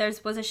 So there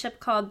was a ship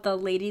called the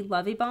Lady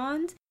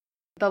Lovibond.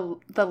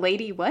 The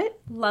Lady what?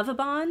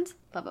 Lovibond.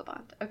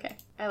 Lovibond. Okay,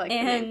 I like the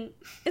name. And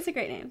it's a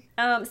great name.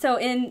 So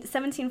in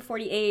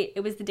 1748,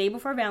 it was the day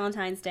before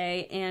Valentine's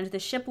Day, and the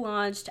ship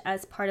launched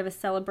as part of a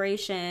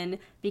celebration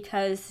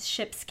because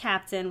ship's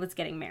captain was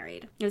getting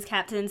married. It was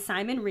Captain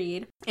Simon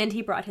Reed, and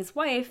he brought his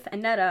wife,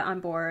 Annetta, on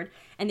board,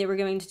 and they were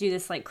going to do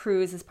this like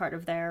cruise as part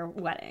of their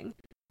wedding.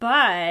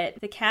 But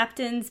the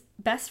captain's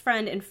best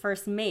friend and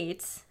first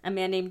mate, a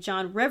man named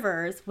John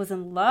Rivers, was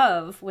in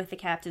love with the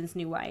captain's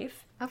new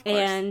wife. Of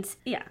course.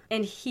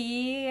 And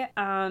he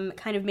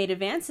kind of made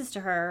advances to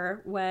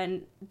her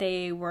when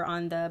they were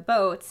on the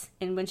boat.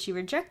 And when she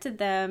rejected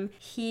them,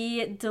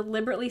 he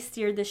deliberately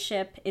steered the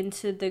ship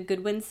into the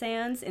Goodwin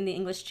Sands in the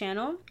English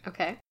Channel.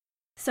 Okay.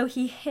 So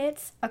he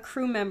hit a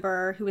crew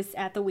member who was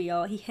at the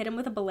wheel. He hit him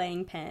with a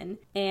belaying pin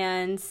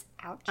and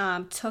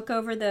took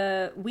over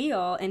the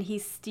wheel, and he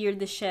steered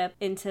the ship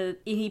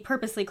he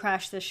purposely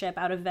crashed the ship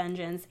out of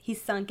vengeance. He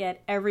sunk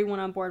it. Everyone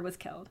on board was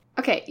killed.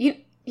 Okay,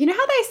 you know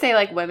how they say,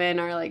 like, women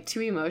are, like,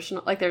 too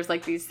emotional? Like, there's,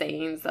 like, these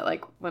sayings that,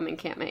 like, women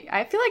can't make.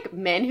 I feel like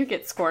men who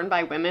get scorned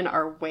by women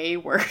are way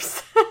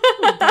worse.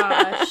 Oh,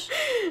 gosh.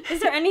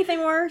 Is there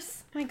anything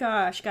worse? My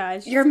gosh,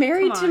 guys. You're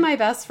married to my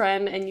best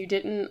friend, and you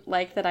didn't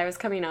like that I was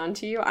coming on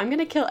to you. I'm going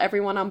to kill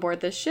everyone on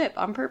board this ship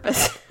on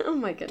purpose. Oh,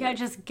 my goodness. Yeah,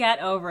 just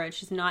get over it.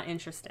 She's not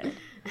interested.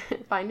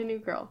 Find a new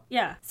girl.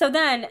 Yeah. So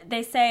then,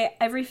 they say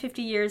every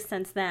 50 years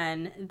since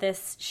then,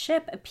 this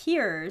ship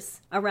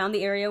appears around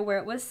the area where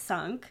it was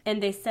sunk,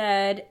 and they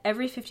said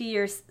every 50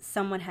 years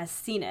someone has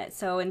seen it.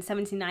 So in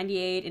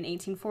 1798, in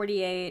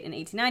 1848, in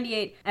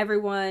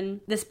 1898,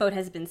 this boat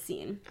has been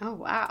seen. Oh,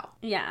 wow.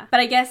 Yeah.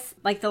 But I guess,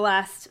 like, the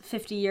last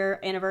 50-year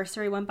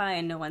anniversary went by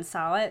and no one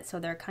saw it, so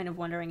they're kind of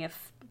wondering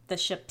if the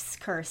ship's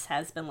curse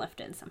has been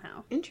lifted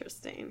somehow.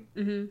 Interesting.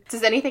 Mm-hmm.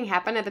 Does anything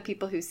happen to the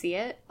people who see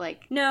it?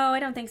 Like, no, I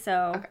don't think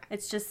so. Okay.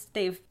 It's just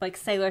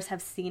sailors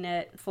have seen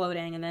it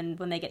floating, and then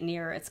when they get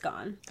nearer, it's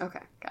gone.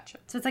 Okay, gotcha.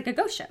 So it's like a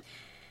ghost ship.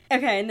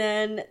 Okay, and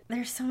then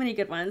there's so many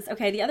good ones.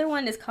 Okay, the other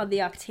one is called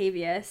the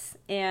Octavius,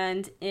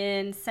 and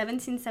in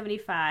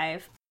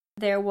 1775,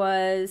 there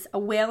was a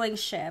whaling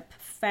ship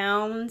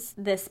found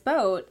this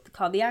boat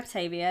called the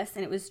Octavius,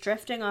 and it was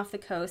drifting off the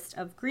coast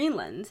of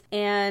Greenland.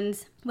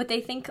 And what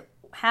they think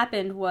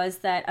happened was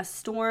that a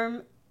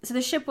storm... So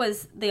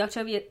the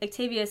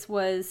Octavius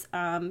was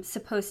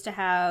supposed to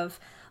have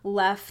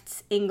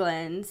left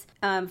England,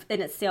 and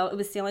it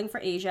was sailing for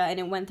Asia, and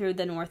it went through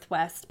the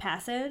Northwest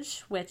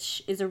Passage,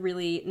 which is a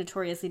really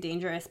notoriously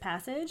dangerous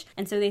passage.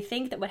 And so they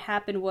think that what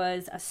happened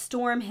was a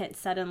storm hit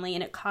suddenly,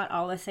 and it caught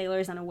all the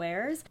sailors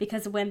unawares,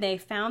 because when they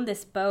found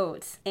this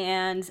boat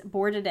and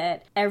boarded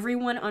it,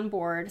 everyone on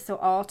board, so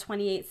all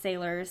 28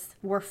 sailors,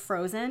 were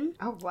frozen.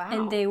 Oh, wow.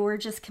 And they were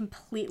just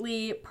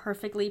completely,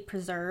 perfectly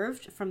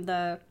preserved from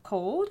the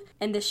cold.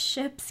 And the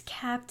ship's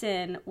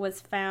captain was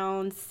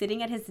found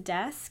sitting at his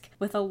desk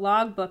with a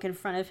logbook in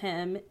front of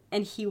him,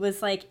 and he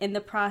was like in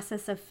the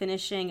process of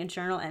finishing a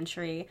journal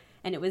entry,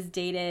 and it was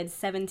dated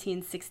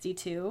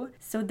 1762.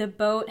 So the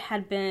boat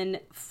had been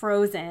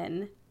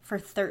frozen for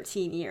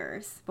 13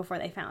 years before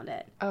they found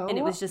it. Oh, and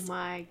it was just,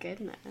 my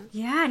goodness.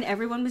 Yeah, and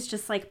everyone was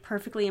just like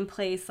perfectly in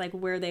place, like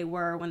where they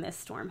were when this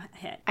storm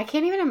hit. I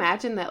can't even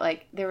imagine that,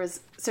 like, there was...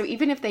 So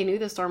even if they knew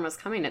the storm was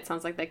coming, it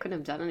sounds like they couldn't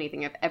have done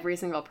anything if every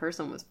single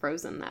person was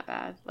frozen that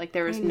bad. Like,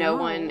 there was no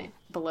one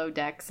below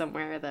deck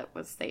somewhere that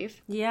was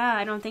safe. Yeah,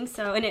 I don't think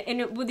so. And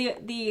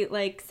the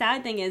like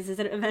sad thing is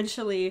that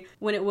eventually,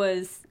 when it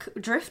was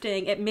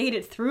drifting, it made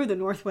it through the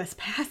Northwest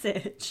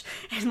Passage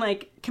and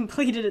like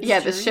completed its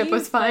journey. The ship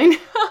was fine.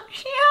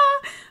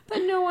 Yeah,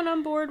 But no one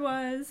on board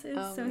was.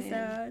 It's so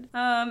sad.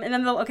 And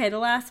then the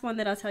last one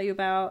that I'll tell you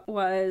about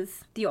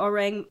was the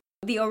Orang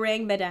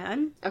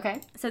Medan.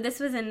 Okay. So this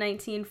was in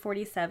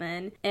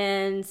 1947,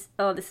 and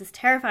this is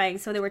terrifying.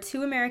 So there were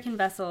 2 American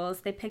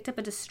vessels. They picked up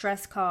a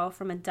distress call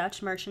from a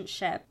Dutch merchant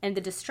ship, and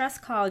the distress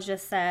call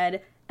just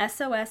said,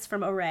 SOS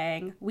from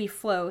Orang, we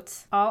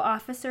float. All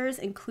officers,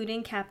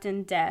 including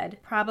captain, dead.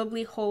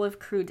 Probably whole of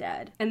crew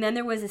dead. And then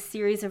there was a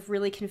series of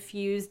really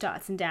confused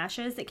dots and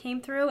dashes that came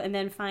through, and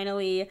then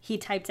finally he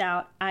typed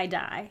out, I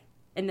die.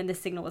 And then the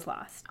signal was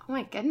lost. Oh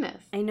my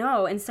goodness. I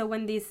know. And so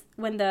when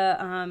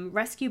the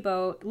rescue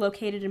boat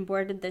located and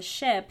boarded the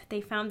ship, they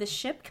found the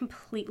ship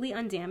completely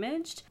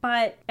undamaged,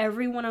 but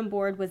everyone on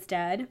board was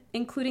dead,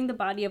 including the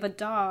body of a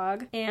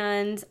dog,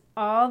 and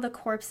all the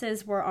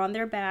corpses were on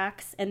their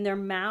backs, and their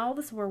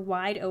mouths were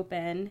wide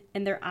open,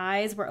 and their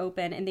eyes were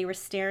open, and they were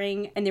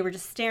staring,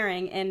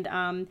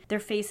 and their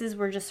faces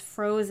were just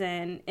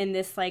frozen in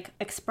this like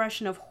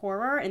expression of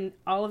horror, and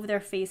all of their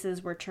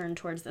faces were turned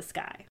towards the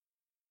sky.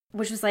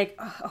 Which was like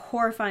a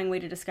horrifying way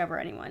to discover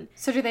anyone.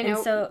 So do they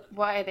know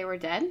why they were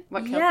dead?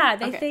 What killed them? Yeah,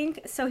 they think,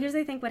 so here's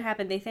they think what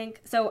happened. They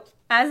think, so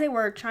as they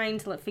were trying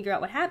to figure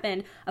out what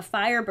happened, a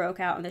fire broke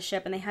out on the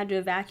ship and they had to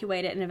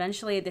evacuate it, and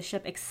eventually the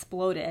ship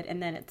exploded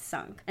and then it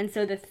sunk. And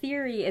so the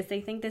theory is they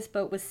think this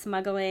boat was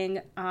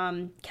smuggling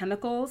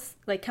chemicals,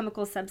 like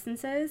chemical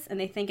substances, and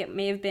they think it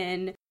may have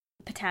been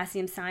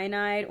potassium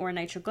cyanide or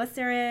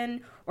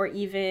nitroglycerin, or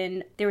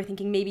even they were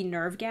thinking maybe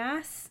nerve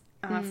gas.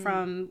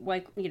 From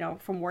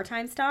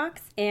wartime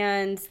stocks.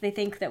 And they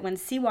think that when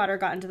seawater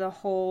got into the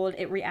hold,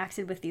 it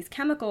reacted with these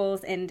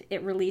chemicals and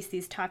it released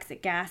these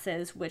toxic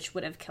gases, which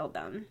would have killed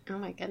them. Oh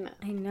my goodness.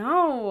 I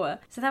know.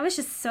 So that was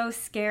just so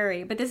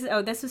scary. But this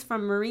was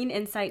from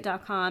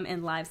marineinsight.com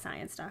and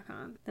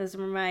livescience.com. Those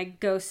were my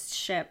ghost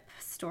ship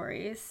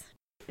stories.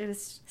 It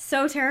was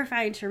so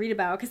terrifying to read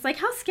about, because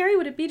how scary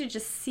would it be to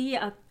just see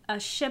a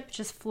ship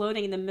just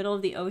floating in the middle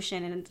of the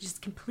ocean and just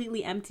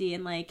completely empty,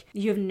 and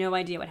you have no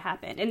idea what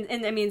happened.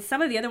 And I mean,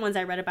 some of the other ones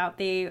I read about,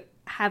 they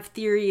have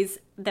theories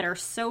that are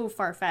so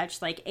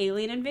far-fetched, like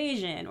alien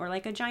invasion, or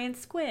like a giant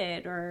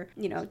squid, or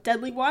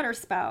deadly water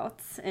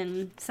spouts,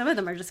 and some of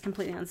them are just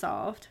completely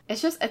unsolved.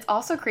 It's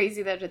also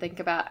crazy though to think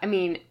about. I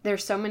mean,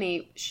 there's so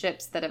many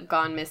ships that have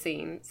gone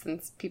missing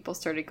since people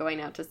started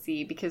going out to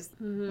sea, because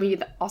we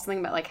also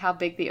think about how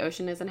big the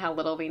ocean is and how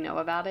little we know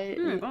about it.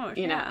 Gosh,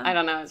 I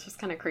don't know, it's just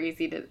kind of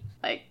crazy to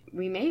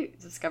we may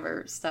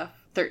discover stuff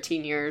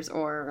 13 years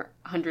or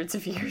hundreds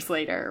of years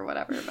later or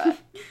whatever, but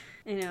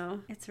I know.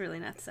 It's really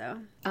nuts, though.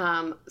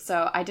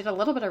 So I did a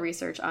little bit of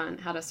research on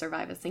how to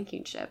survive a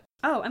sinking ship.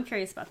 Oh, I'm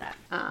curious about that.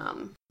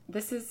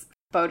 This is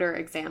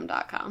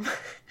boaterexam.com.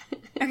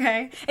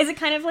 Okay. Is it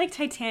kind of like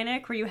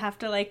Titanic, where you have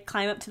to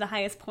climb up to the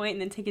highest point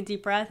and then take a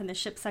deep breath and the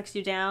ship sucks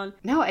you down?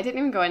 No, I didn't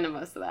even go into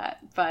most of that.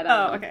 But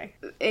okay.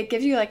 It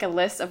gives you a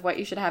list of what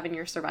you should have in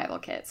your survival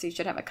kit. So you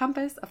should have a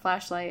compass, a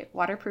flashlight,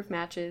 waterproof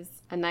matches,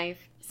 a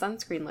knife,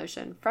 sunscreen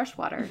lotion, fresh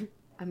water,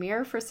 a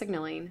mirror for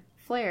signaling,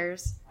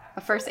 flares,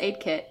 a first aid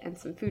kit, and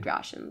some food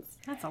rations.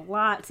 That's a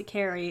lot to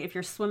carry if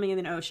you're swimming in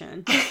an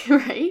ocean.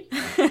 Right?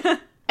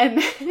 And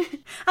then,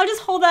 I'll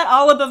just hold that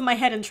all above my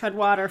head and tread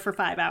water for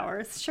 5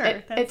 hours.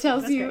 Sure. It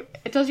tells you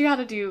how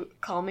to do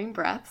calming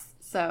breaths.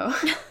 So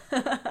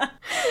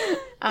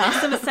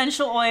some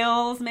essential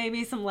oils,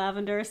 maybe some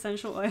lavender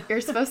essential oil.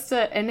 You're supposed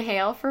to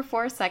inhale for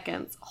 4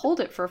 seconds, hold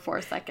it for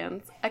 4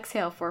 seconds,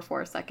 exhale for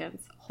 4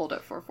 seconds, hold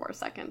it for 4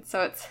 seconds.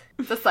 So it's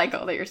a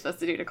cycle that you're supposed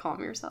to do to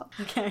calm yourself.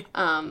 Okay.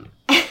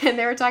 And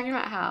they were talking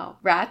about how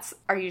rats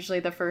are usually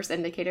the first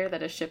indicator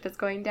that a ship is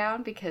going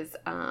down, because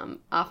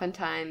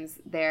oftentimes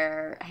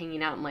they're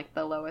hanging out in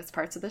the lowest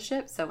parts of the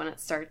ship. So when it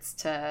starts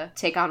to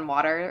take on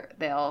water,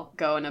 they'll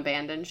go and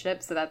abandon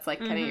ship. So that's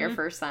kind of your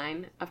first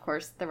sign. Of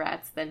course, the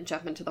rats then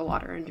jump into the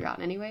water and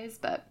drown anyways,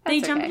 but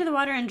they jump into the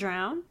water and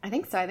drown? I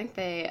think so. I think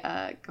they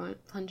go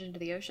and plunge into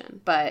the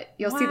ocean, but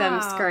you'll see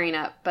them scurrying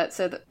up. But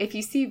so if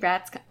you see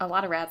a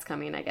lot of rats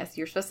coming, I guess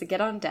you're supposed to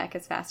get on deck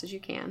as fast as you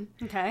can.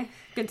 Okay,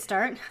 good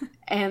start.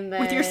 And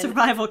then with your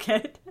survival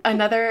kit.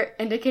 Another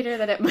indicator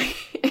that it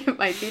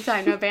might be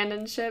time to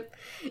abandon ship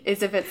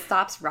is if it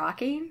stops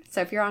rocking.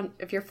 So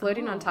if you're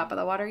floating on top of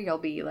the water, you'll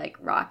be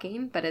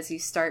rocking, but as you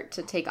start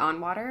to take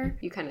on water,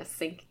 you kind of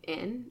sink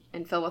in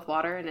and fill with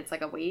water, and it's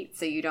like a weight,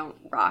 so you don't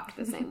rock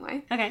the same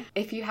way. Okay.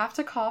 If you have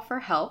to call for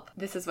help,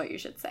 this is what you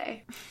should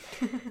say.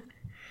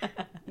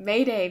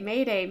 Mayday,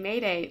 mayday,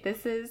 mayday.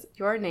 This is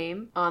your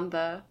name on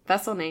the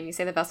vessel name. You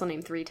say the vessel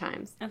name 3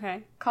 times.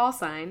 Okay. Call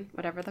sign,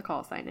 whatever the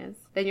call sign is.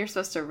 Then you're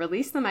supposed to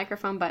release the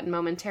microphone button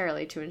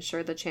momentarily to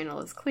ensure the channel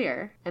is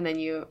clear. And then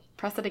you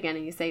press it again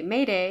and you say,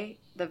 Mayday,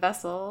 the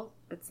vessel,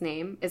 its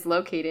name, is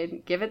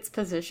located. Give its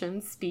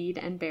position, speed,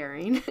 and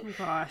bearing. Oh,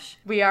 gosh.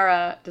 We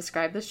are,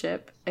 describe the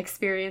ship,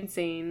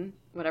 experiencing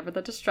whatever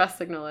the distress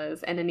signal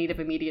is, and in need of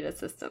immediate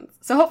assistance.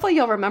 So hopefully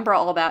you'll remember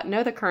all that,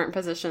 know the current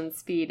position,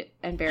 speed,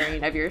 and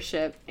bearing of your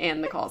ship,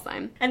 and the call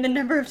sign. And the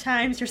number of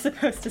times you're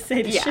supposed to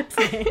say the ship's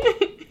name.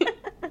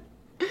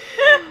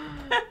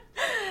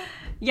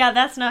 Yeah,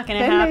 that's not going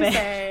to Then happen. they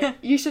say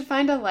you should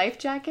find a life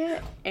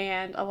jacket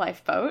and a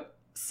lifeboat.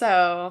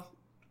 So,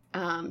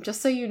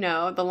 just so you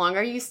know, the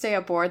longer you stay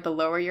aboard, the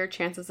lower your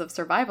chances of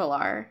survival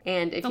are.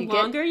 And if the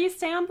longer you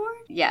stay on board?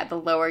 Yeah, the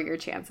lower your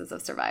chances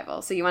of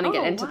survival. So you want to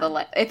get into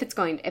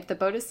if the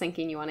boat is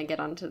sinking, you want to get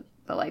onto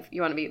the life.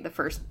 You want to be the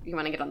first. You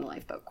want to get on the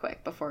lifeboat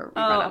quick before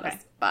we run out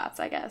of spots,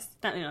 I guess.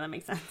 That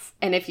makes sense.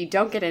 And if you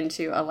don't get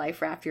into a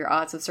life raft, your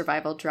odds of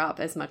survival drop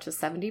as much as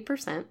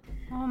 70%.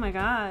 Oh my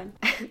god.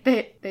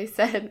 They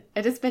said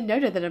it has been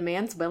noted that a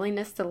man's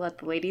willingness to let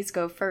the ladies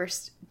go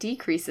first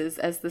decreases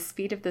as the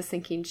speed of the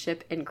sinking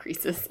ship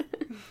increases.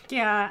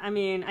 Yeah, I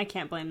mean, I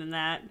can't blame them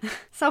that.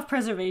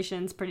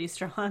 Self-preservation's pretty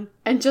strong.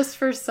 And just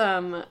for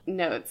some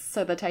notes,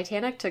 so the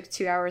Titanic took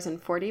 2 hours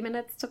and 40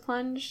 minutes to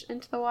plunge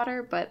into the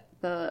water, but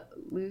the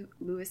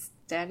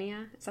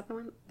Lusitania, is that the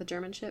one? The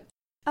German ship?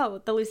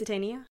 Oh, the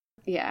Lusitania?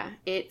 Yeah,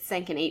 it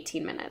sank in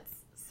 18 minutes.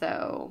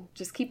 So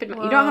just keep in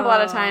mind, you don't have a lot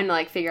of time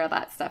to figure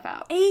that stuff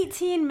out.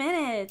 18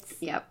 minutes?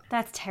 Yep.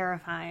 That's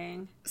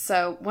terrifying.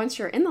 So once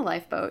you're in the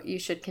lifeboat, you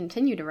should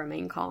continue to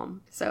remain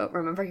calm. So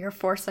remember your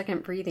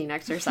 4-second breathing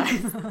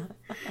exercise.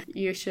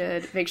 You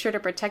should make sure to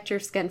protect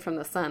your skin from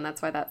the sun.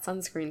 That's why that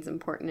sunscreen's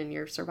important in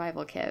your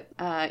survival kit.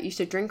 You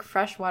should drink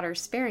fresh water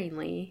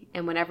sparingly.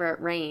 And whenever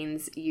it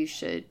rains, you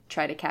should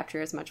try to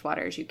capture as much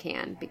water as you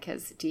can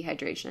because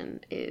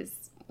dehydration is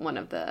one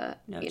of the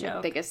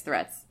biggest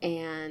threats.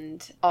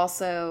 And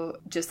also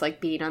just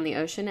being on the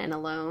ocean and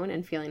alone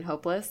and feeling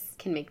hopeless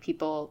can make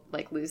people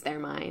lose their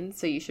mind.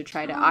 So you should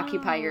try to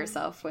occupy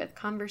yourself with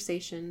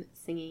conversation,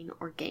 singing,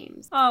 or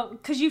games. Oh,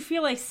 because you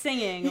feel like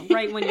singing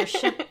right when your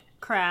ship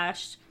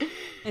crashed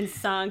and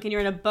sunk and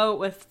you're in a boat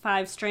with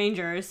 5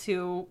 strangers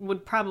who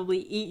would probably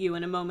eat you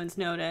in a moment's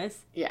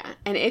notice. Yeah.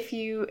 And if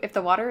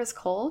the water is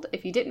cold,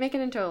 if you didn't make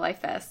it into a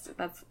life vest,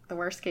 that's the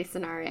worst case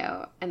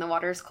scenario, and the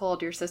water is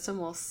cold, your system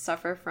will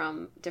suffer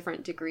from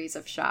different degrees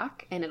of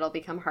shock and it'll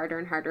become harder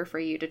and harder for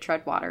you to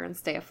tread water and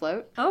stay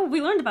afloat. Oh,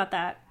 we learned about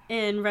that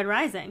in Red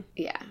Rising.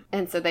 Yeah.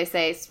 And so they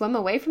say swim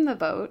away from the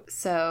boat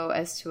so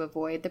as to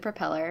avoid the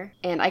propeller.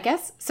 And I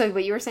guess, so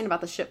what you were saying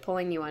about the ship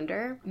pulling you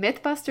under,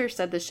 Mythbusters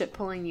said the ship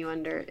pulling you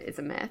under is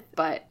a myth,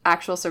 but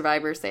actual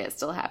survivors say it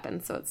still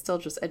happens. So it's still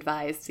just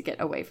advised to get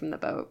away from the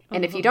boat.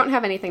 And if you don't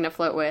have anything to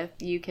float with,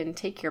 you can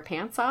take your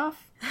pants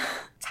off,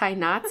 tie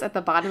knots at the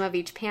bottom of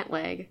each pant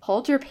leg,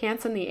 hold your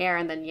pants in the air,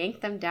 and then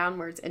yank them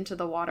downwards into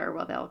the water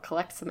where they'll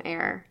collect some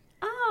air.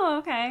 Oh,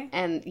 okay.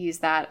 And use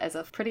that as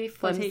a pretty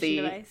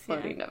flimsy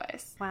floating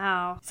device.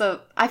 Wow.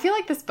 So I feel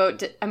like this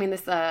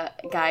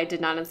guy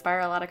did not inspire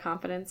a lot of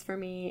confidence for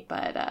me,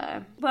 but...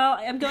 Well,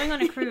 I'm going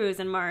on a cruise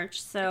in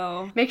March,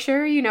 so... Make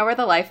sure you know where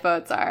the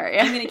lifeboats are.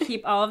 I'm going to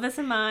keep all of this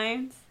in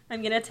mind.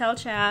 I'm going to tell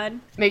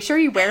Chad. Make sure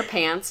you wear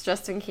pants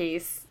just in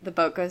case the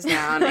boat goes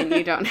down and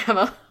you don't have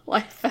a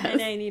life vest.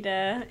 And I need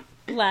a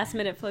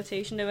last-minute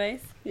flotation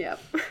device. Yep.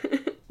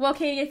 Well,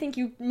 Katie, I think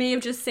you may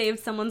have just saved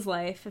someone's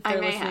life if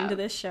they're listening to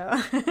this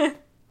show.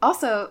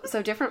 Also,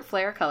 so different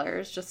flare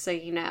colors, just so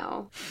you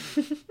know.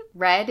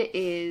 Red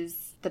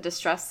is the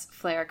distress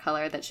flare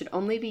color that should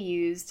only be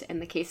used in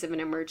the case of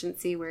an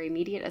emergency where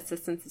immediate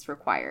assistance is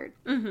required.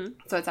 Mm-hmm.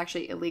 So it's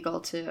actually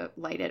illegal to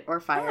light it or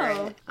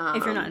fire it.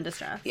 If you're not in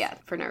distress. Yeah,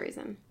 for no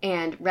reason.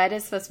 And red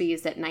is supposed to be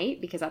used at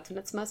night because that's when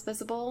it's most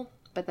visible.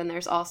 But then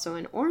there's also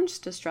an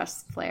orange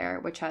distress flare,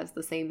 which has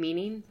the same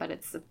meaning, but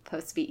it's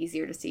supposed to be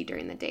easier to see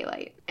during the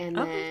daylight. And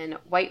then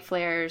white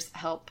flares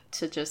help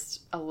to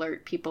just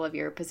alert people of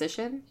your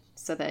position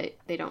so that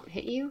they don't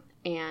hit you.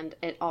 And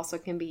it also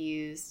can be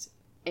used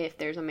if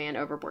there's a man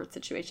overboard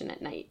situation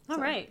at night. All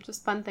right.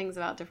 Just fun things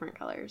about different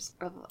colors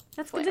of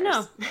That's flares. good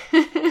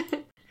to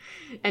know.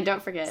 And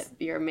don't forget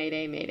your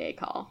Mayday, Mayday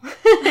call.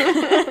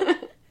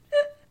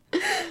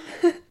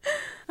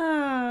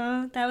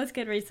 Oh, that was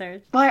good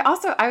research. Well,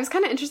 I was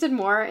kind of interested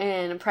more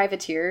in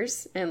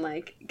privateers and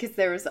because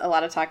there was a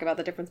lot of talk about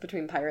the difference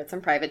between pirates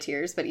and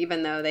privateers, but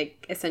even though they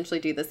essentially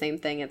do the same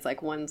thing, it's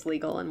one's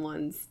legal and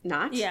one's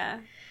not. Yeah,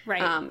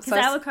 right. Because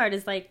Alucard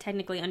is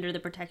technically under the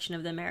protection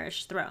of the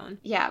Marish throne.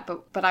 Yeah,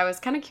 but I was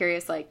kind of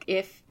curious,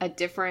 if a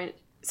different,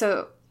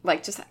 so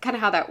just kind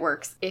of how that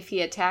works. If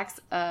he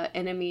attacks an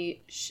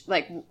enemy,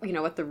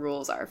 what the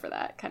rules are for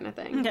that kind of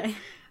thing. Okay.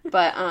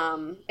 But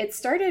it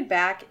started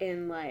back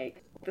in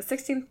the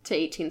 16th to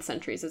 18th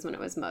centuries is when it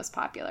was most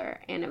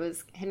popular. And it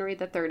was Henry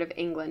III of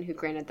England who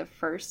granted the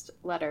first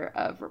letter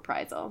of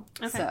reprisal.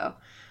 Okay. So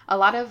a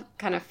lot of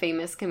kind of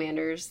famous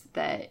commanders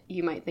that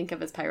you might think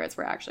of as pirates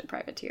were actually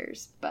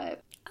privateers.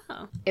 But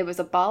it was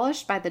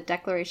abolished by the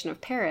Declaration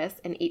of Paris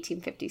in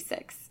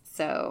 1856.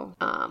 So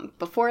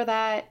before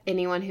that,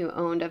 anyone who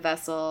owned a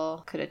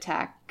vessel could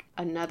attack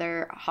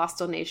another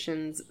hostile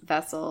nation's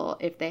vessel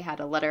if they had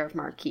a letter of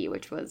marque,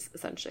 which was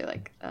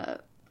essentially a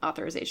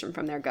authorization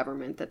from their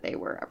government that they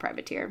were a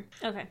privateer.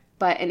 Okay.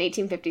 But in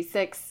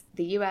 1856,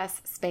 the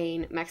U.S.,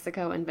 Spain,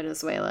 Mexico, and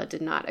Venezuela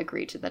did not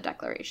agree to the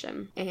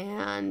declaration.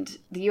 And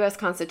the U.S.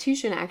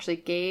 Constitution actually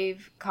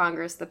gave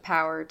Congress the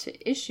power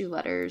to issue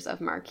letters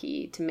of marque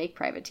to make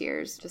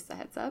privateers, just a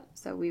heads up.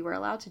 So we were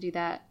allowed to do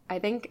that. I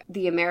think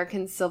the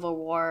American Civil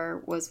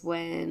War was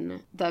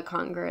when the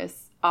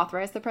Congress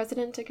authorized the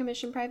president to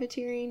commission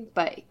privateering,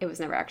 but it was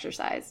never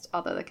exercised,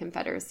 although the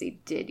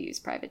Confederacy did use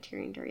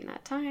privateering during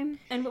that time.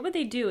 And what would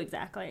they do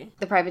exactly?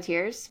 The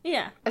privateers?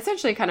 Yeah.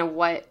 Essentially kind of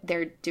what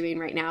they're doing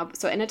right now.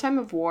 So in a time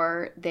of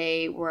war,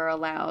 they were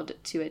allowed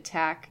to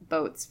attack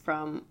boats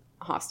from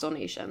hostile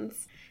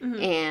nations. Mm-hmm.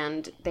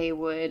 And they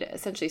would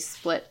essentially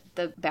split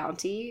the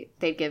bounty.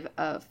 They'd give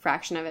a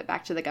fraction of it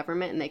back to the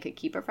government, and they could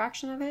keep a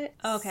fraction of it.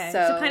 Okay,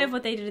 so kind of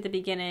what they did at the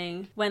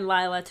beginning when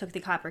Lila took the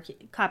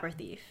copper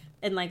thief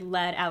and, like,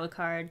 led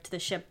Alucard to the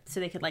ship so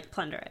they could, like,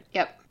 plunder it.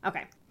 Yep.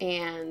 Okay.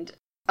 And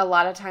a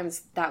lot of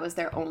times that was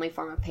their only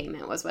form of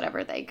payment, was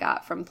whatever they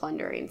got from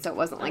plundering. So it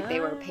wasn't like they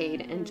were paid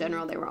in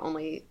general. They were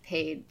only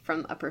paid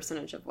from a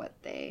percentage of what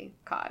they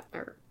caught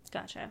or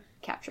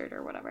captured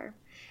or whatever.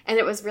 And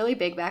it was really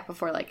big back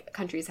before, like,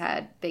 countries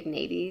had big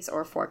navies,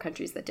 or for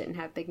countries that didn't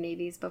have big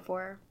navies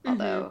before.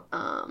 Although,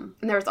 and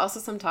there was also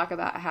some talk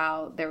about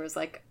how there was,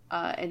 like,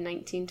 in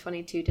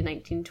 1922 to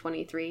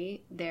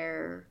 1923,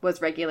 there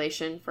was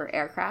regulation for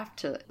aircraft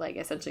to, like,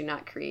 essentially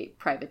not create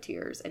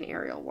privateers in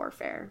aerial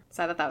warfare.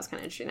 So I thought that was kind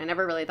of interesting. I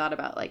never really thought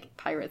about, like,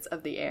 pirates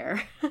of the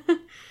air.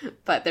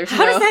 But there's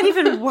How does that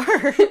even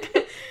work?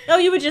 Oh,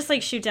 you would just,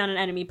 like, shoot down an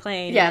enemy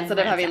plane. Yeah, instead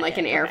of having, like,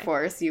 an air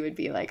force, you would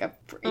be, like,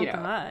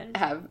 God.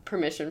 have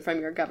permission from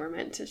your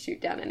government to shoot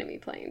down enemy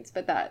planes.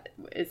 But that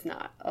is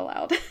not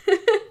allowed.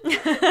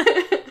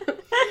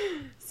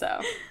 So,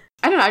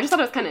 I don't know. I just thought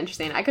it was kind of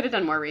interesting. I could have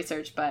done more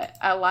research, but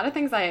a lot of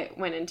things I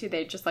went into,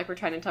 they just, like, were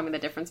trying to tell me the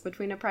difference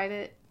between a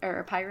pirate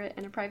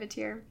and a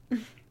privateer.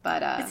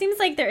 But it seems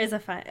like there is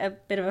a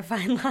bit of a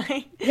fine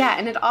line. Yeah,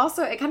 and it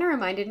kind of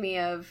reminded me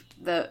of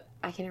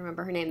I can't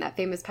remember her name, that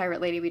famous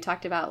pirate lady we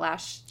talked about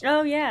last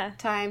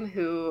time,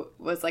 who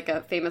was, like,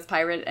 a famous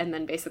pirate, and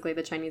then basically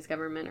the Chinese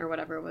government or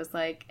whatever was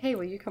like, hey,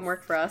 will you come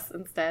work for us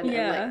instead and,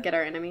 like, get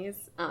our enemies?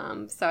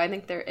 So I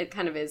think it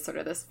kind of is sort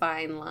of this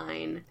fine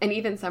line. And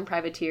even some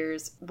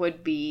privateers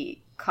would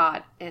be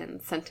caught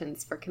and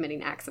sentenced for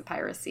committing acts of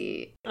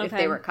piracy if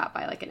they were caught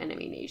by, like, an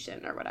enemy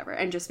nation or whatever.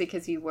 And just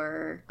because you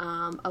were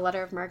a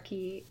letter of marque,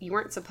 you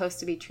weren't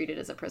supposed to be treated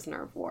as a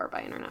prisoner of war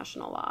by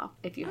international law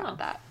if you had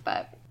that.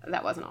 But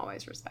that wasn't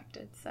always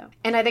respected. So,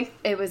 and I think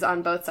it was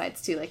on both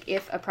sides too. Like,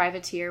 if a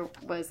privateer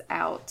was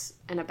out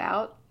and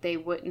about, they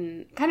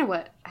wouldn't, kind of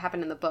what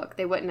happened in the book,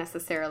 they wouldn't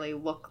necessarily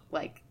look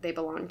like they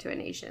belonged to a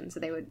nation. So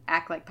they would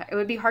act like, it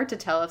would be hard to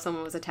tell if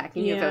someone was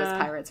attacking you if it was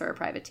pirates or a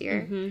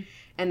privateer. Mm-hmm.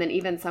 And then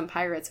even some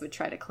pirates would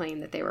try to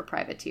claim that they were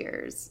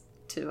privateers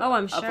to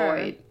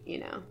avoid,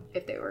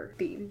 if they were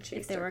being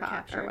chased or caught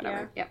captured, or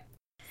whatever. Yeah. Yep.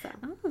 So,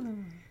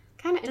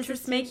 kind of interesting. Does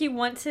this make you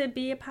want to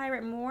be a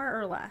pirate more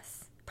or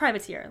less?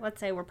 Privateer. Let's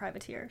say we're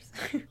privateers.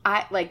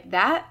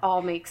 That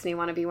all makes me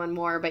want to be one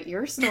more, but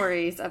your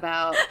stories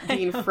about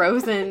being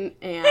frozen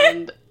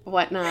and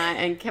whatnot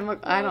and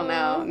chemical, I don't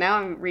know. Now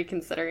I'm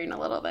reconsidering a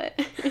little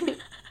bit.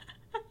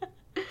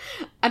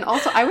 And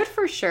also, I would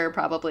for sure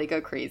probably go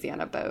crazy on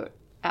a boat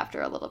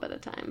after a little bit of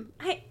time.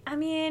 I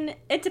mean,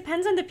 it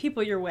depends on the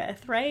people you're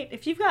with, right?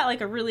 If you've got, like,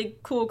 a really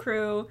cool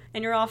crew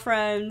and you're all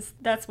friends,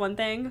 that's one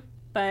thing.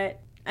 But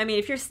I mean,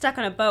 if you're stuck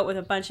on a boat with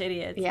a bunch of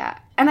idiots. Yeah.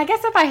 And I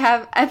guess if I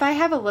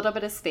have a little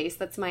bit of space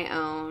that's my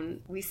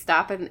own, we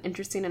stop in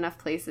interesting enough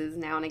places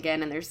now and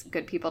again, and there's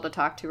good people to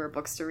talk to or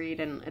books to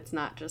read, and it's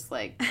not just,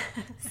 like,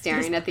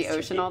 staring at the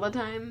ocean all the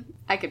time,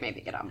 I could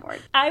maybe get on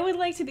board. I would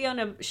like to be on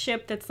a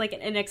ship that's like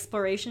an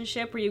exploration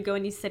ship where you go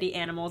and you study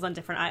animals on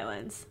different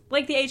islands.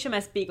 Like the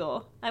HMS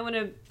Beagle. I want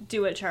to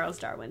do what Charles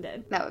Darwin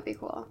did. That would be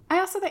cool. I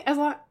also think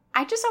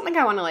I just don't think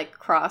I want to, like,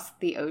 cross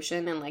the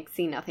ocean and, like,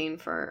 see nothing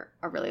for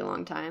a really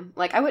long time.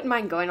 Like, I wouldn't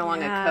mind going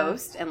along a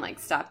coast and, like,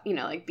 stop,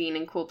 like, being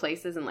in cool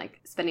places and, like,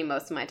 spending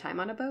most of my time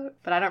on a boat.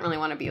 But I don't really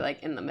want to be,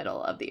 like, in the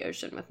middle of the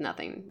ocean with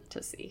nothing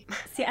to see.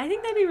 See, I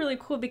think that'd be really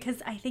cool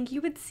because I think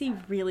you would see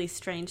really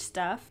strange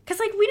stuff. Because,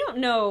 like, we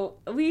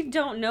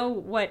don't know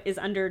what is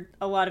under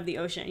a lot of the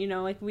ocean,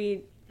 like,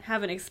 we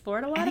haven't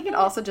explored a lot of it. I think it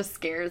also just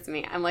scares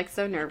me. I'm, like,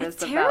 so nervous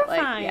it's about,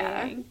 terrifying. Like,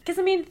 yeah. Because,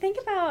 I mean, think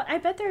about, I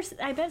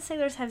bet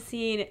sailors have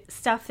seen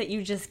stuff that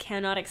you just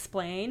cannot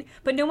explain,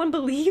 but no one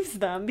believes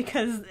them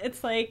because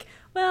it's like,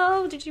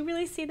 well, did you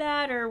really see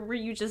that? Or were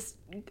you just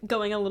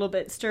going a little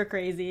bit stir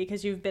crazy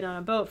because you've been on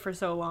a boat for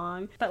so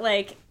long? But,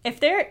 like, if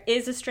there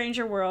is a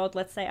stranger world,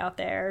 let's say out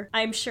there,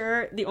 I'm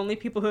sure the only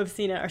people who have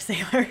seen it are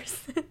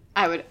sailors.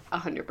 I would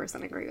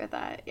 100% agree with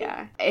that,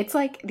 yeah. It's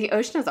like, the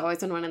ocean has always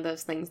been one of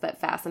those things that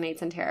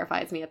fascinates and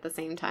terrifies me at the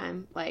same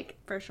time. Like,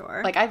 for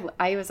sure. Like,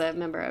 I was a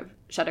member of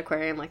Shedd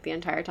Aquarium, like, the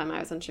entire time I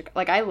was in Chicago.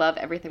 Like, I love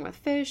everything with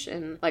fish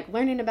and, like,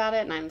 learning about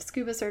it, and I'm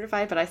scuba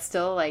certified, but I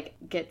still, like,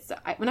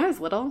 when I was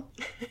little,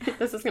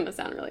 this is going to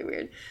sound really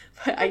weird,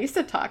 but I used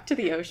to talk to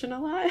the ocean a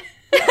lot.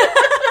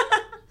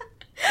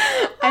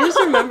 I just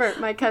remember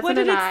my cousin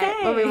and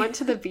I, when we went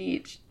to the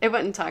beach, it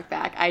wouldn't talk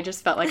back. I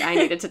just felt like I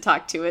needed to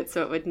talk to it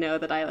so it would know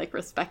that I, like,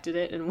 respected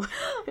it and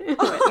wouldn't,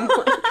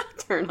 like,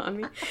 turn on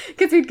me.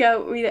 Because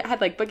we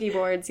had, like, boogie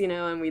boards, you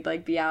know, and we'd,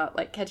 like, be out,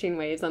 like, catching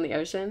waves on the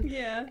ocean.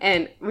 Yeah.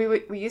 And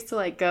we used to,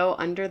 like, go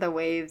under the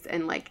waves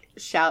and, like,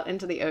 shout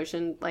into the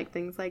ocean, like,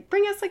 things like,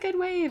 bring us a good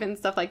wave and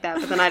stuff like that.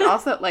 But then I'd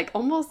also, like,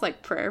 almost,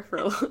 like,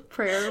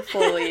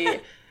 prayerfully,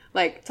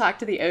 like, talk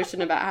to the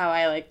ocean about how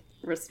I, like,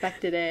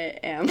 respected it,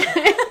 and,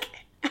 like,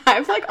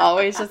 I've, like,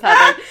 always just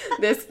had, like,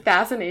 this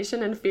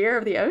fascination and fear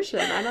of the ocean.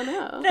 I don't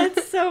know.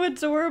 That's so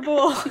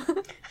adorable.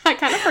 I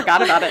kind of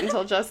forgot about it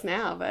until just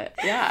now, but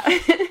yeah.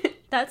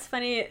 That's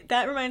funny.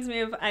 That reminds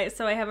me of, I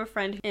have a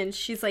friend, and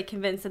she's, like,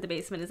 convinced that the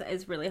basement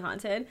is really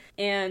haunted,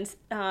 and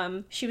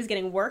she was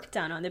getting work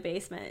done on the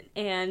basement,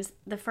 and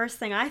the first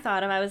thing I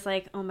thought of, I was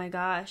like, oh my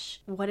gosh,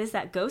 what is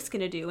that ghost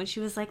gonna do? And she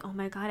was like, oh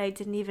my god, I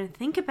didn't even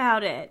think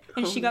about it.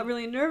 And she got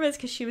really nervous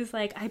because she was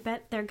like, I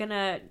bet they're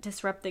gonna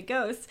disrupt the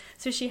ghosts.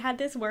 So she had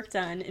this work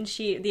done, and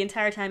she, the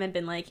entire time, had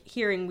been, like,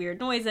 hearing weird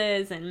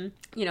noises and,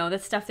 you know, the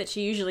stuff that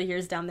she usually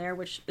hears down there,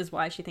 which is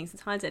why she thinks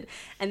it's haunted.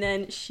 And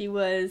then she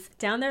was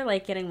down there,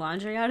 like, getting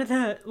laundry out of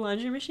the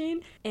laundry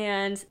machine,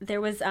 and there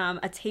was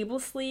a table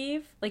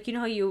sleeve, like, you know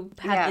how you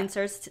have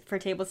inserts for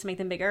tables to make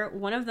them bigger.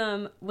 One of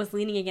them was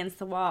leaning against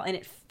the wall, and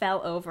it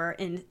fell over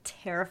and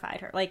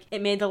terrified her. Like,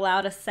 it made the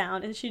loudest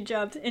sound, and she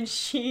jumped, and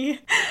she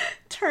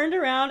turned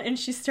around, and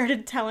she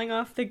started telling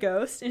off the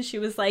ghost, and she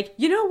was like,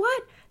 you know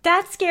what?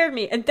 That scared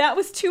me, and that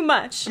was too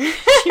much. She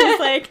was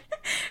like,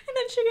 and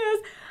then she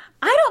goes,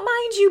 I don't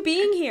mind you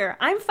being here.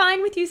 I'm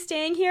fine with you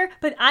staying here,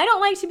 but I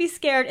don't like to be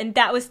scared, and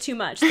that was too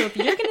much. So if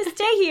you're going to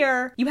stay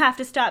here, you have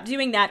to stop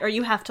doing that, or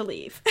you have to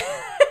leave.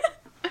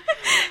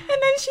 And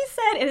then she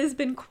said it has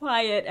been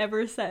quiet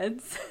ever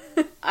since.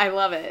 I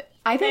love it.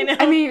 I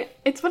mean,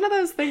 it's one of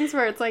those things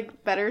where it's,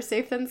 like, better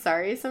safe than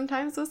sorry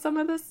sometimes with some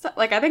of this stuff.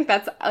 Like, I think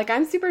that's, like,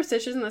 I'm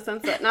superstitious in the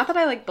sense that, not that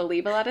I, like,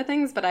 believe a lot of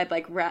things, but I'd,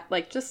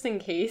 like, just in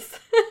case,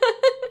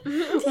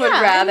 would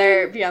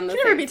rather be on the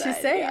safe side. Never be too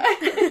safe.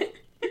 Yeah.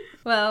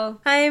 Well,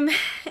 I'm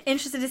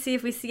interested to see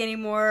if we see any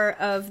more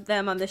of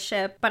them on the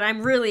ship, but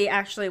I'm really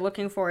actually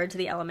looking forward to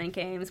the Element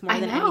games more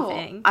than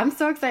anything. I'm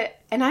so excited.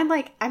 And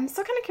I'm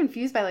still kind of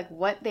confused by, like,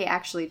 what they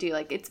actually do.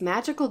 Like, it's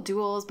magical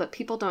duels, but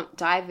people don't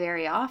die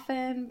very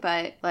often,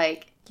 but,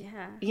 like,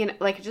 yeah, you know,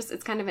 like, just,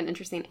 it's kind of an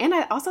interesting, and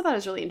I also thought it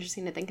was really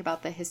interesting to think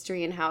about the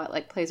history and how it,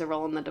 like, plays a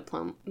role in the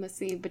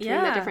diplomacy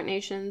between the different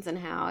nations, and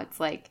how it's,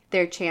 like,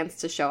 their chance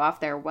to show off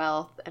their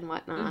wealth and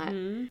whatnot.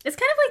 Mm-hmm. It's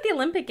kind of like the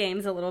Olympic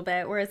Games a little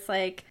bit, where it's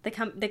like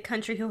the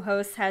country who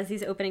hosts has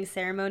these opening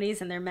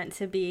ceremonies, and they're meant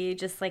to be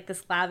just, like,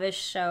 this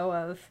lavish show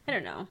of, I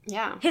don't know,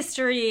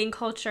 history and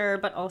culture,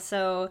 but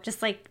also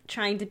just, like,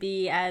 trying to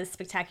be as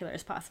spectacular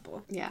as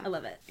possible. Yeah, I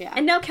love it. Yeah,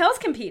 and now Kel's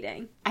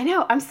competing. I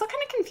know. I'm still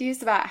kind of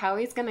confused about how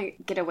he's gonna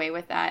get away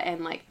with that,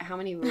 and, like, how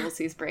many rules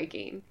he's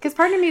breaking, because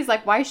part of me is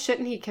like, why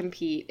shouldn't he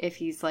compete if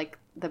he's, like,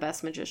 the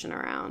best magician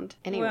around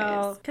anyways?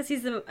 Well, because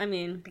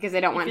because they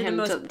don't want him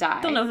to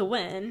die. They'll know who'll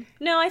win.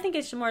 No, I think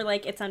it's more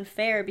like it's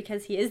unfair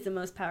because he is the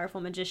most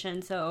powerful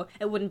magician, so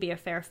it wouldn't be a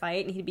fair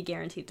fight, and he'd be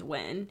guaranteed to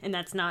win, and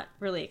that's not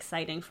really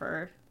exciting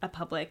for a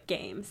public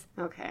games.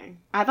 Okay.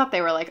 I thought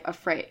they were, like,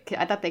 afraid.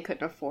 I thought they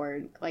couldn't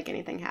afford, like,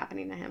 anything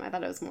happening to him. I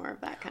thought it was more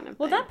of that kind of thing.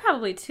 Well, that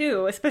probably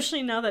too,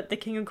 especially now that the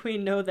king and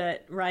queen know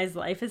that Rai's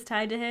life is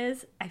tied to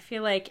his. I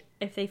feel like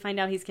if they find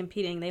out he's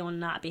competing, they will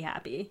not be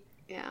happy.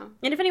 Yeah.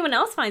 And if anyone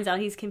else finds out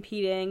he's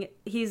competing,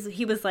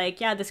 he was like,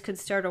 yeah, this could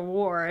start a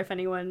war if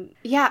anyone...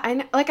 Yeah, I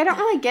know, like, I don't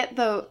really get,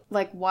 though,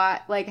 like,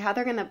 why, like, how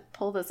they're gonna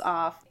pull this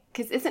off.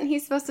 Because isn't he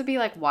supposed to be,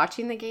 like,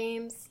 watching the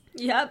games?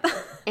 Yep.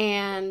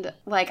 And,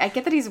 like, I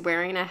get that he's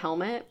wearing a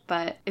helmet,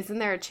 but isn't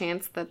there a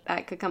chance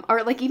that could come...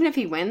 Or, like, even if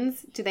he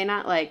wins, do they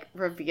not, like,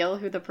 reveal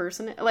who the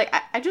person is? Like,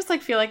 I just,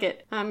 like, feel like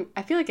it...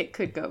 I feel like it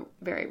could go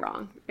very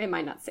wrong. It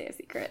might not stay a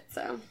secret,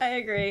 so... I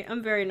agree.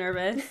 I'm very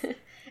nervous.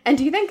 And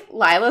do you think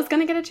Lila's going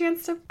to get a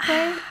chance to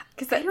play?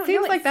 Because it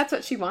seems like that's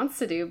what she wants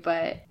to do,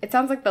 but it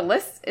sounds like the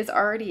list is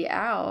already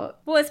out.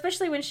 Well,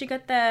 especially when she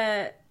got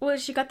the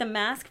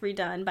mask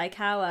redone by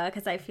Kala,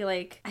 because I feel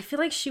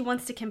like she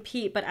wants to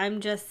compete, but I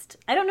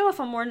don't know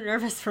if I'm more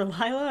nervous for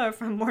Lila or if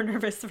I'm more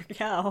nervous for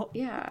Kel.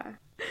 Yeah.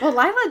 Well,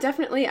 Lila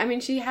definitely, I mean,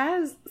 she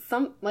has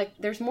some, like,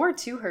 there's more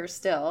to her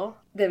still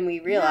than we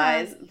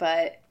realize,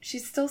 but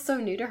she's still so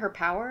new to her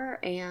power,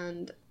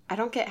 and I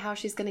don't get how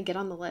she's going to get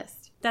on the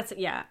list.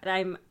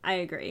 I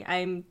agree.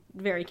 I'm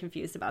very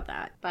confused about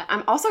that. But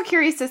I'm also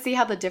curious to see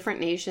how the different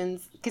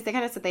nations, because they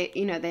kind of said they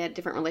had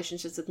different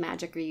relationships with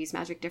magic or use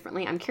magic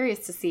differently. I'm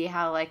curious to see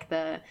how, like,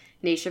 the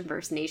nation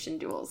versus nation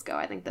duels go.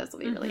 I think those will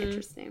be really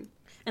interesting.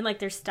 And, like,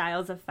 their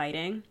styles of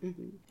fighting.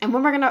 Mm-hmm. And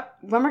when we're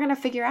gonna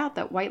figure out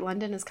that White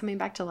London is coming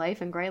back to life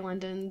and Grey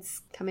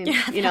London's coming,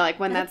 like,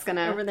 when that's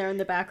gonna... Over there in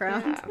the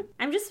background. Yeah.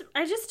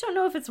 I just don't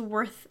know if it's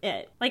worth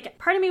it. Like,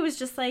 part of me was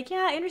just like,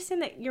 yeah, I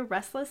understand that you're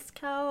restless,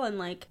 Kel, and,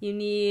 like, you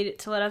need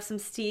to let off some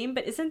steam,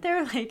 but isn't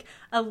there, like,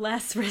 a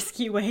less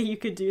risky way you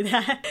could do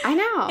that? I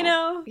know. You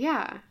know?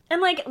 Yeah.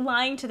 And, like,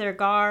 lying to their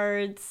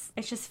guards,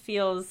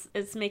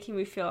 it's making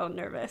me feel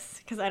nervous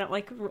because I don't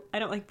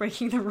like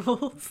breaking the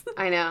rules.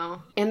 I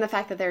know. And the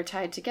fact that they're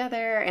tied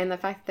together and the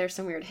fact that there's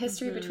some weird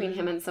history between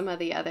him and some of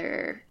the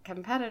other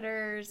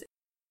competitors.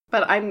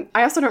 But I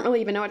also don't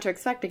really even know what to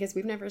expect because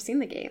we've never seen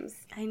the games.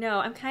 I know.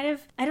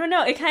 I don't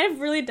know. It kind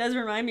of really does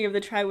remind me of the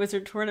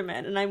Triwizard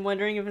Tournament, and I'm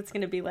wondering if it's going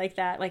to be like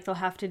that. Like, they'll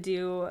have to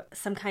do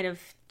some kind of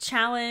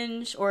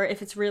challenge, or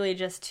if it's really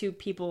just two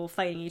people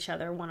fighting each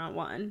other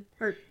one-on-one,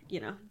 or,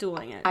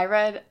 dueling it. I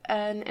read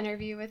an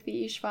interview with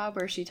V.E. Schwab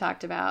where she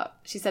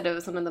said it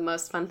was one of the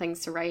most fun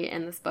things to write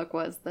in this book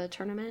was the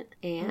tournament.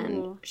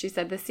 And she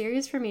said, the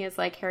series for me is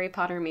like Harry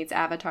Potter meets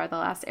Avatar: The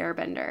Last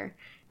Airbender.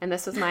 And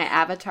this was my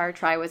Avatar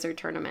Triwizard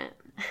Tournament.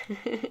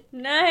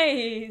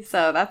 Nice!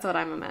 So that's what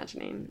I'm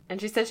imagining. And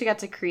she said she got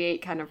to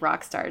create kind of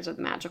rock stars of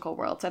the magical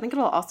world. So I think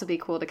it'll also be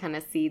cool to kind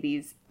of see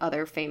these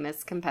other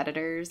famous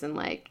competitors and,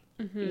 like,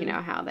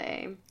 how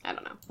they, I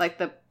don't know, like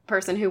the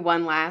person who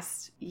won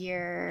last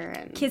year.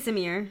 And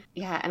Kisimir.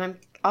 Yeah, and I'm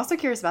also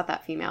curious about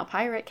that female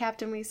pirate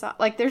captain we saw.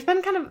 Like, there's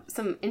been kind of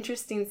some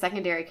interesting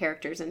secondary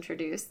characters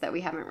introduced that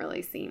we haven't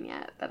really seen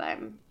yet that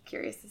I'm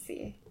curious to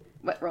see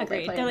what role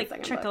they play. They're, in the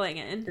like, trickling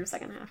book, in. Through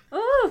second half.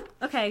 Ooh!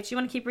 Okay, do you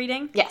want to keep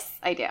reading? Yes,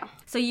 I do.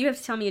 So you have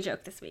to tell me a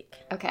joke this week.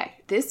 Okay,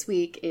 this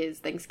week is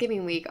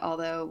Thanksgiving week,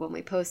 although when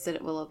we posted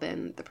it will have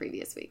been the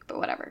previous week, but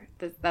whatever.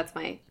 That's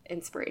my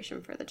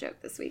inspiration for the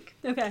joke this week.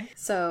 Okay.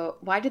 So,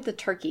 why did the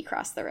turkey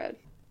cross the road?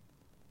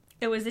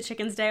 It was the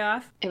chicken's day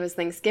off? It was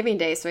Thanksgiving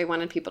Day, so he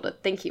wanted people to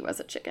think he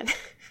was a chicken.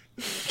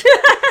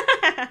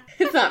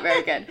 It's not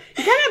very good.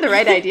 You kind of had the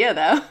right idea,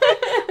 though.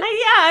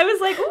 I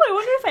was like, oh, I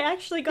wonder if I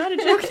actually got a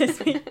joke this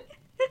week.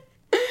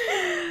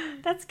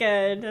 That's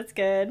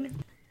good.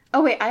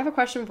 Oh, wait, I have a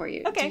question for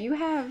you. Okay. Do you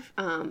have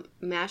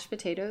mashed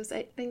potatoes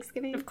at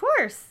Thanksgiving? Of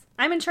course.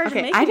 I'm in charge of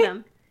making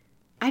them.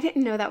 I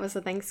didn't know that was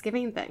a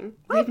Thanksgiving thing.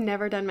 What? We've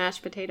never done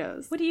mashed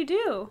potatoes. What do you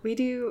do?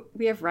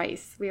 We have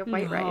rice. We have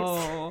white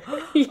rice.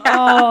 Yeah.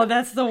 Oh,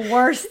 that's the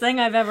worst thing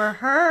I've ever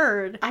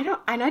heard. I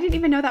didn't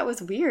even know that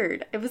was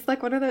weird. It was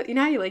like one of the,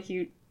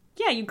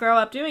 how you grow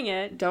up doing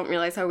it. Don't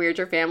realize how weird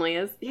your family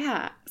is.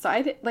 Yeah.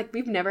 So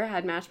we've never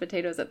had mashed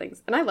potatoes at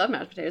things. And I love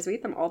mashed potatoes. We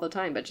eat them all the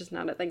time, but just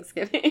not at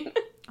Thanksgiving.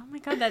 Oh my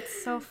God,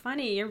 that's so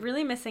funny. You're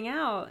really missing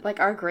out. Like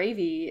our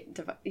gravy,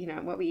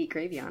 what we eat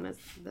gravy on is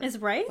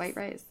rice? White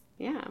rice.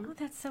 Yeah. Oh,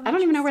 that's so I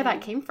don't even know where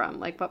that came from.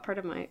 Like, what part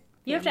of my...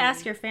 You have to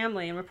ask your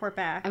family and report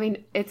back. I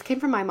mean, it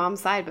came from my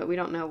mom's side, but we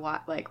don't know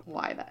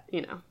why that,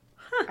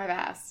 Huh. I've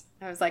asked.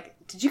 I was like,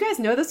 did you guys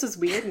know this was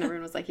weird? And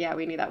everyone was like, yeah,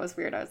 we knew that was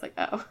weird. I was like,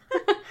 oh.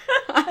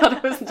 I thought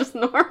it was just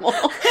normal.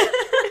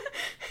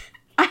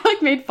 I,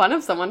 made fun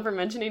of someone for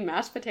mentioning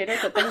mashed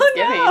potatoes at Thanksgiving.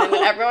 Oh, no.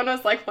 And everyone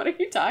was like, what are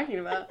you talking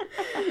about?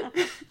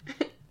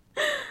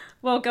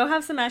 Well, go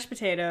have some mashed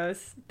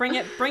potatoes. Bring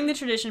the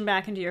tradition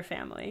back into your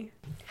family.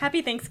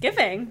 Happy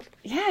Thanksgiving.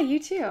 Yeah, you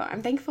too.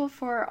 I'm thankful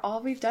for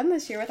all we've done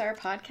this year with our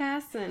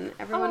podcast and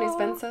everyone who's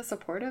been so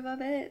supportive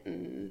of it.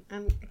 And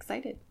I'm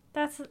excited.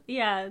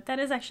 That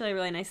is actually a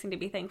really nice thing to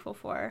be thankful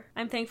for.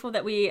 I'm thankful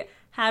that we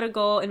had a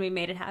goal and we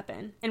made it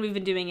happen. And we've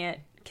been doing it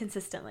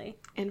consistently.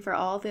 And for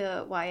all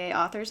the YA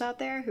authors out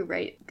there who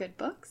write good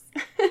books.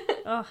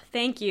 Oh,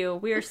 thank you.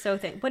 We are so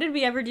thankful. What did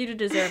we ever do to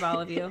deserve all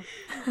of you?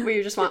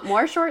 We just want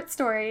more short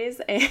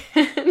stories. And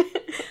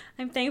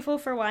I'm thankful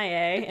for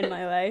YA in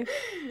my life.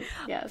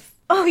 Yes.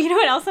 Oh, you know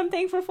what else I'm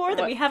thankful for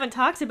that we haven't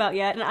talked about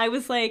yet? And I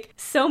was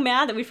so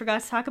mad that we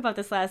forgot to talk about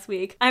this last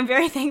week. I'm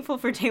very thankful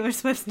for Taylor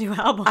Swift's new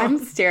album.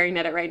 I'm staring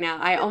at it right now.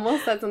 I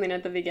almost said something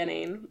at the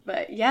beginning,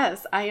 but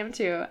yes, I am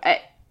too.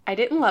 I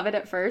didn't love it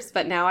at first,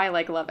 but now I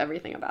love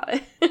everything about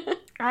it.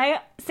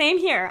 Same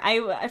here.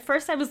 At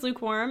first I was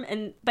lukewarm,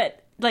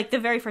 but the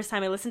very first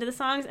time I listened to the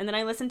songs, and then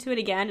I listened to it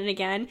again and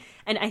again,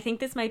 and I think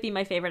this might be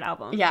my favorite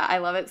album. Yeah, I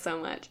love it so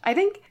much. I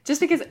think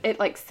just because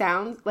it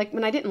sounds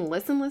when I didn't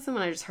listen when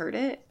I just heard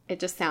it, it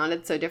just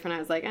sounded so different. I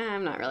was like,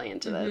 I'm not really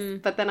into this.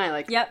 But then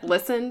I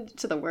listened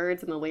to the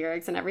words and the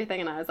lyrics and everything,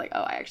 and I was like,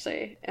 oh, I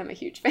actually am a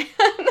huge fan.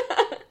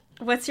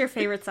 What's your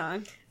favorite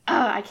song?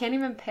 I can't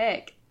even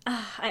pick. All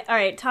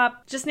right,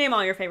 just name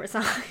all your favorite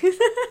songs.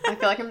 I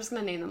feel like I'm just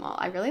going to name them all.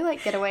 I really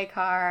like Getaway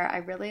Car. I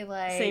really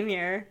like... Same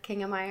here.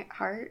 King of My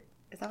Heart.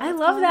 Is that what I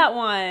love called? That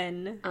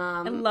one.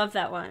 I love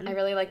that one. I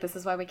really like This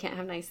Is Why We Can't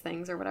Have Nice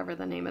Things, or whatever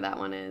the name of that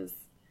one is.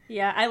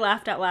 Yeah, I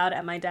laughed out loud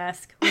at my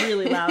desk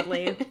really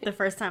loudly the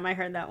first time I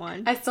heard that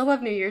one. I still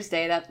love New Year's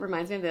Day. That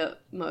reminds me of the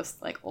most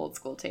old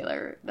school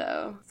Taylor,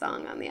 though,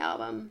 song on the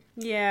album.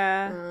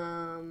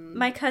 Yeah.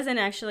 My cousin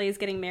actually is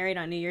getting married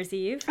on New Year's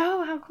Eve.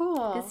 Oh, how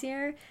cool. This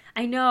year.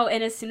 I know,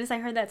 and as soon as I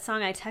heard that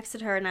song, I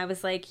texted her and I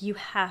was like, you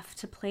have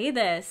to play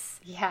this.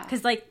 Yeah.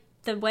 Because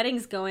the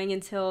wedding's going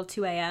until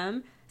 2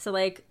 a.m., so,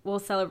 we'll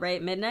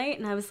celebrate midnight,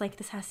 and I was like,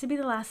 this has to be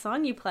the last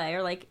song you play,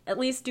 or, at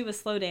least do a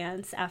slow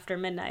dance after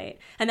midnight.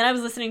 And then I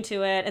was listening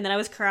to it, and then I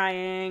was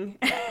crying.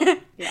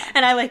 Yeah.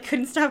 And I like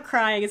couldn't stop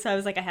crying, so I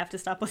was like, I have to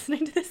stop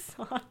listening to this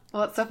song.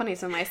 Well, it's so funny.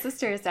 So my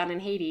sister is down in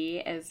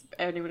Haiti, as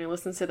anyone who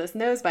listens to this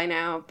knows by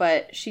now,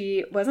 but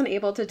she wasn't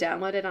able to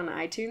download it on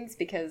iTunes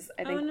because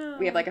I think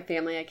we have like a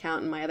family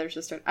account and my other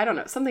sister, I don't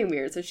know, something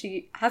weird. So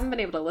she hasn't been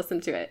able to listen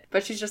to it,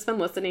 but she's just been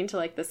listening to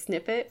like the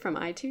snippet from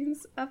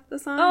iTunes of the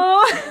song.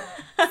 Oh.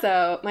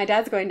 So my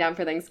dad's going down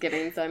for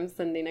Thanksgiving, so I'm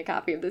sending a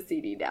copy of the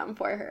CD down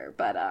for her.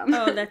 But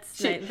oh, that's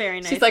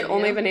very nice. She's like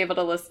only been able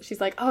to listen. She's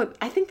like, oh,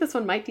 I think this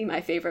one might be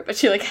my favorite, but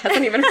she like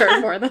hasn't even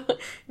heard more than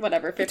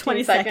whatever 15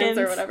 20 seconds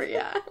or whatever.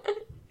 Yeah.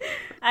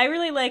 I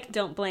really like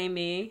Don't Blame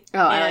Me,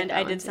 and I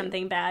like Did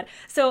Something Bad.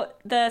 So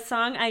the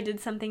song I Did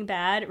Something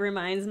Bad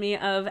reminds me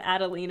of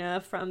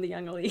Adelina from The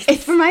Young Elise.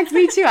 It reminds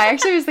me too. I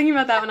actually was thinking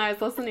about that when I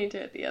was listening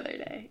to it the other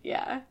day.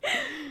 Yeah.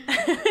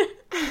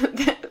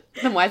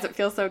 Then why does it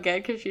feel so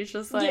good? Because she's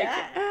just like,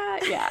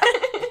 yeah.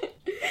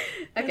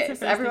 Okay,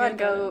 so everyone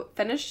go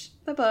finish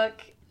the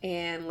book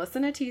and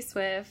listen to T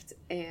Swift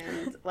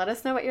and let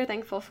us know what you're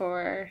thankful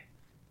for.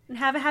 And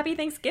have a happy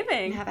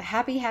Thanksgiving. And have a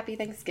happy, happy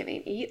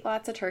Thanksgiving. Eat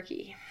lots of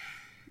turkey.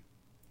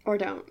 Or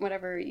don't.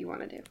 Whatever you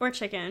want to do. Or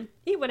chicken.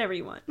 Eat whatever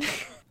you want.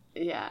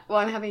 Yeah. Well,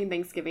 I'm having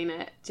Thanksgiving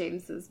at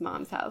James's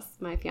mom's house.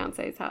 My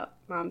fiance's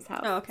mom's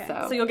house. Oh, okay.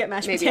 So you'll get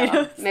mashed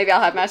potatoes. Maybe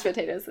I'll have mashed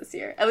potatoes this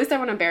year. At least I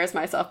won't embarrass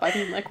myself by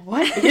being like,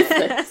 what is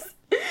this?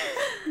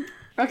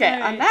 Okay,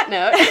 right. On that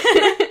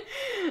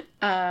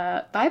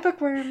note, bye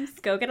bookworms.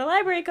 Go get a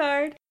library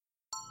card.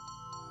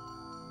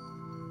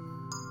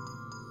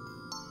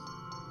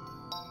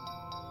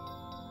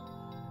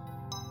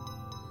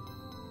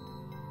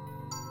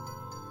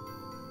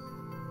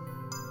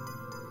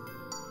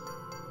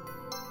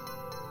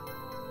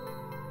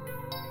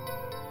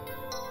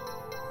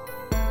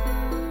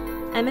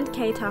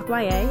 M&K Talk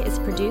YA is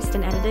produced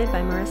and edited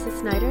by Marissa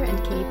Snyder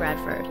and Katie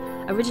Bradford.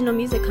 Original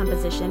music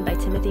composition by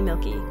Timothy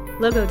Milkey.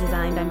 Logo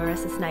design by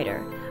Marissa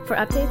Snyder. For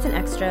updates and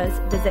extras,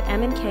 visit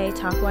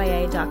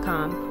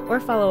mnktalkya.com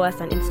or follow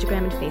us on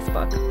Instagram and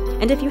Facebook.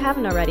 And if you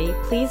haven't already,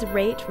 please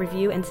rate,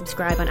 review, and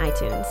subscribe on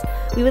iTunes.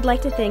 We would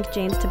like to thank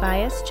James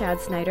Tobias, Chad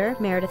Snyder,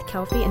 Meredith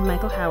Kelfie, and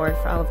Michael Howard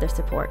for all of their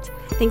support.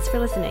 Thanks for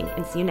listening,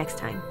 and see you next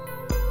time.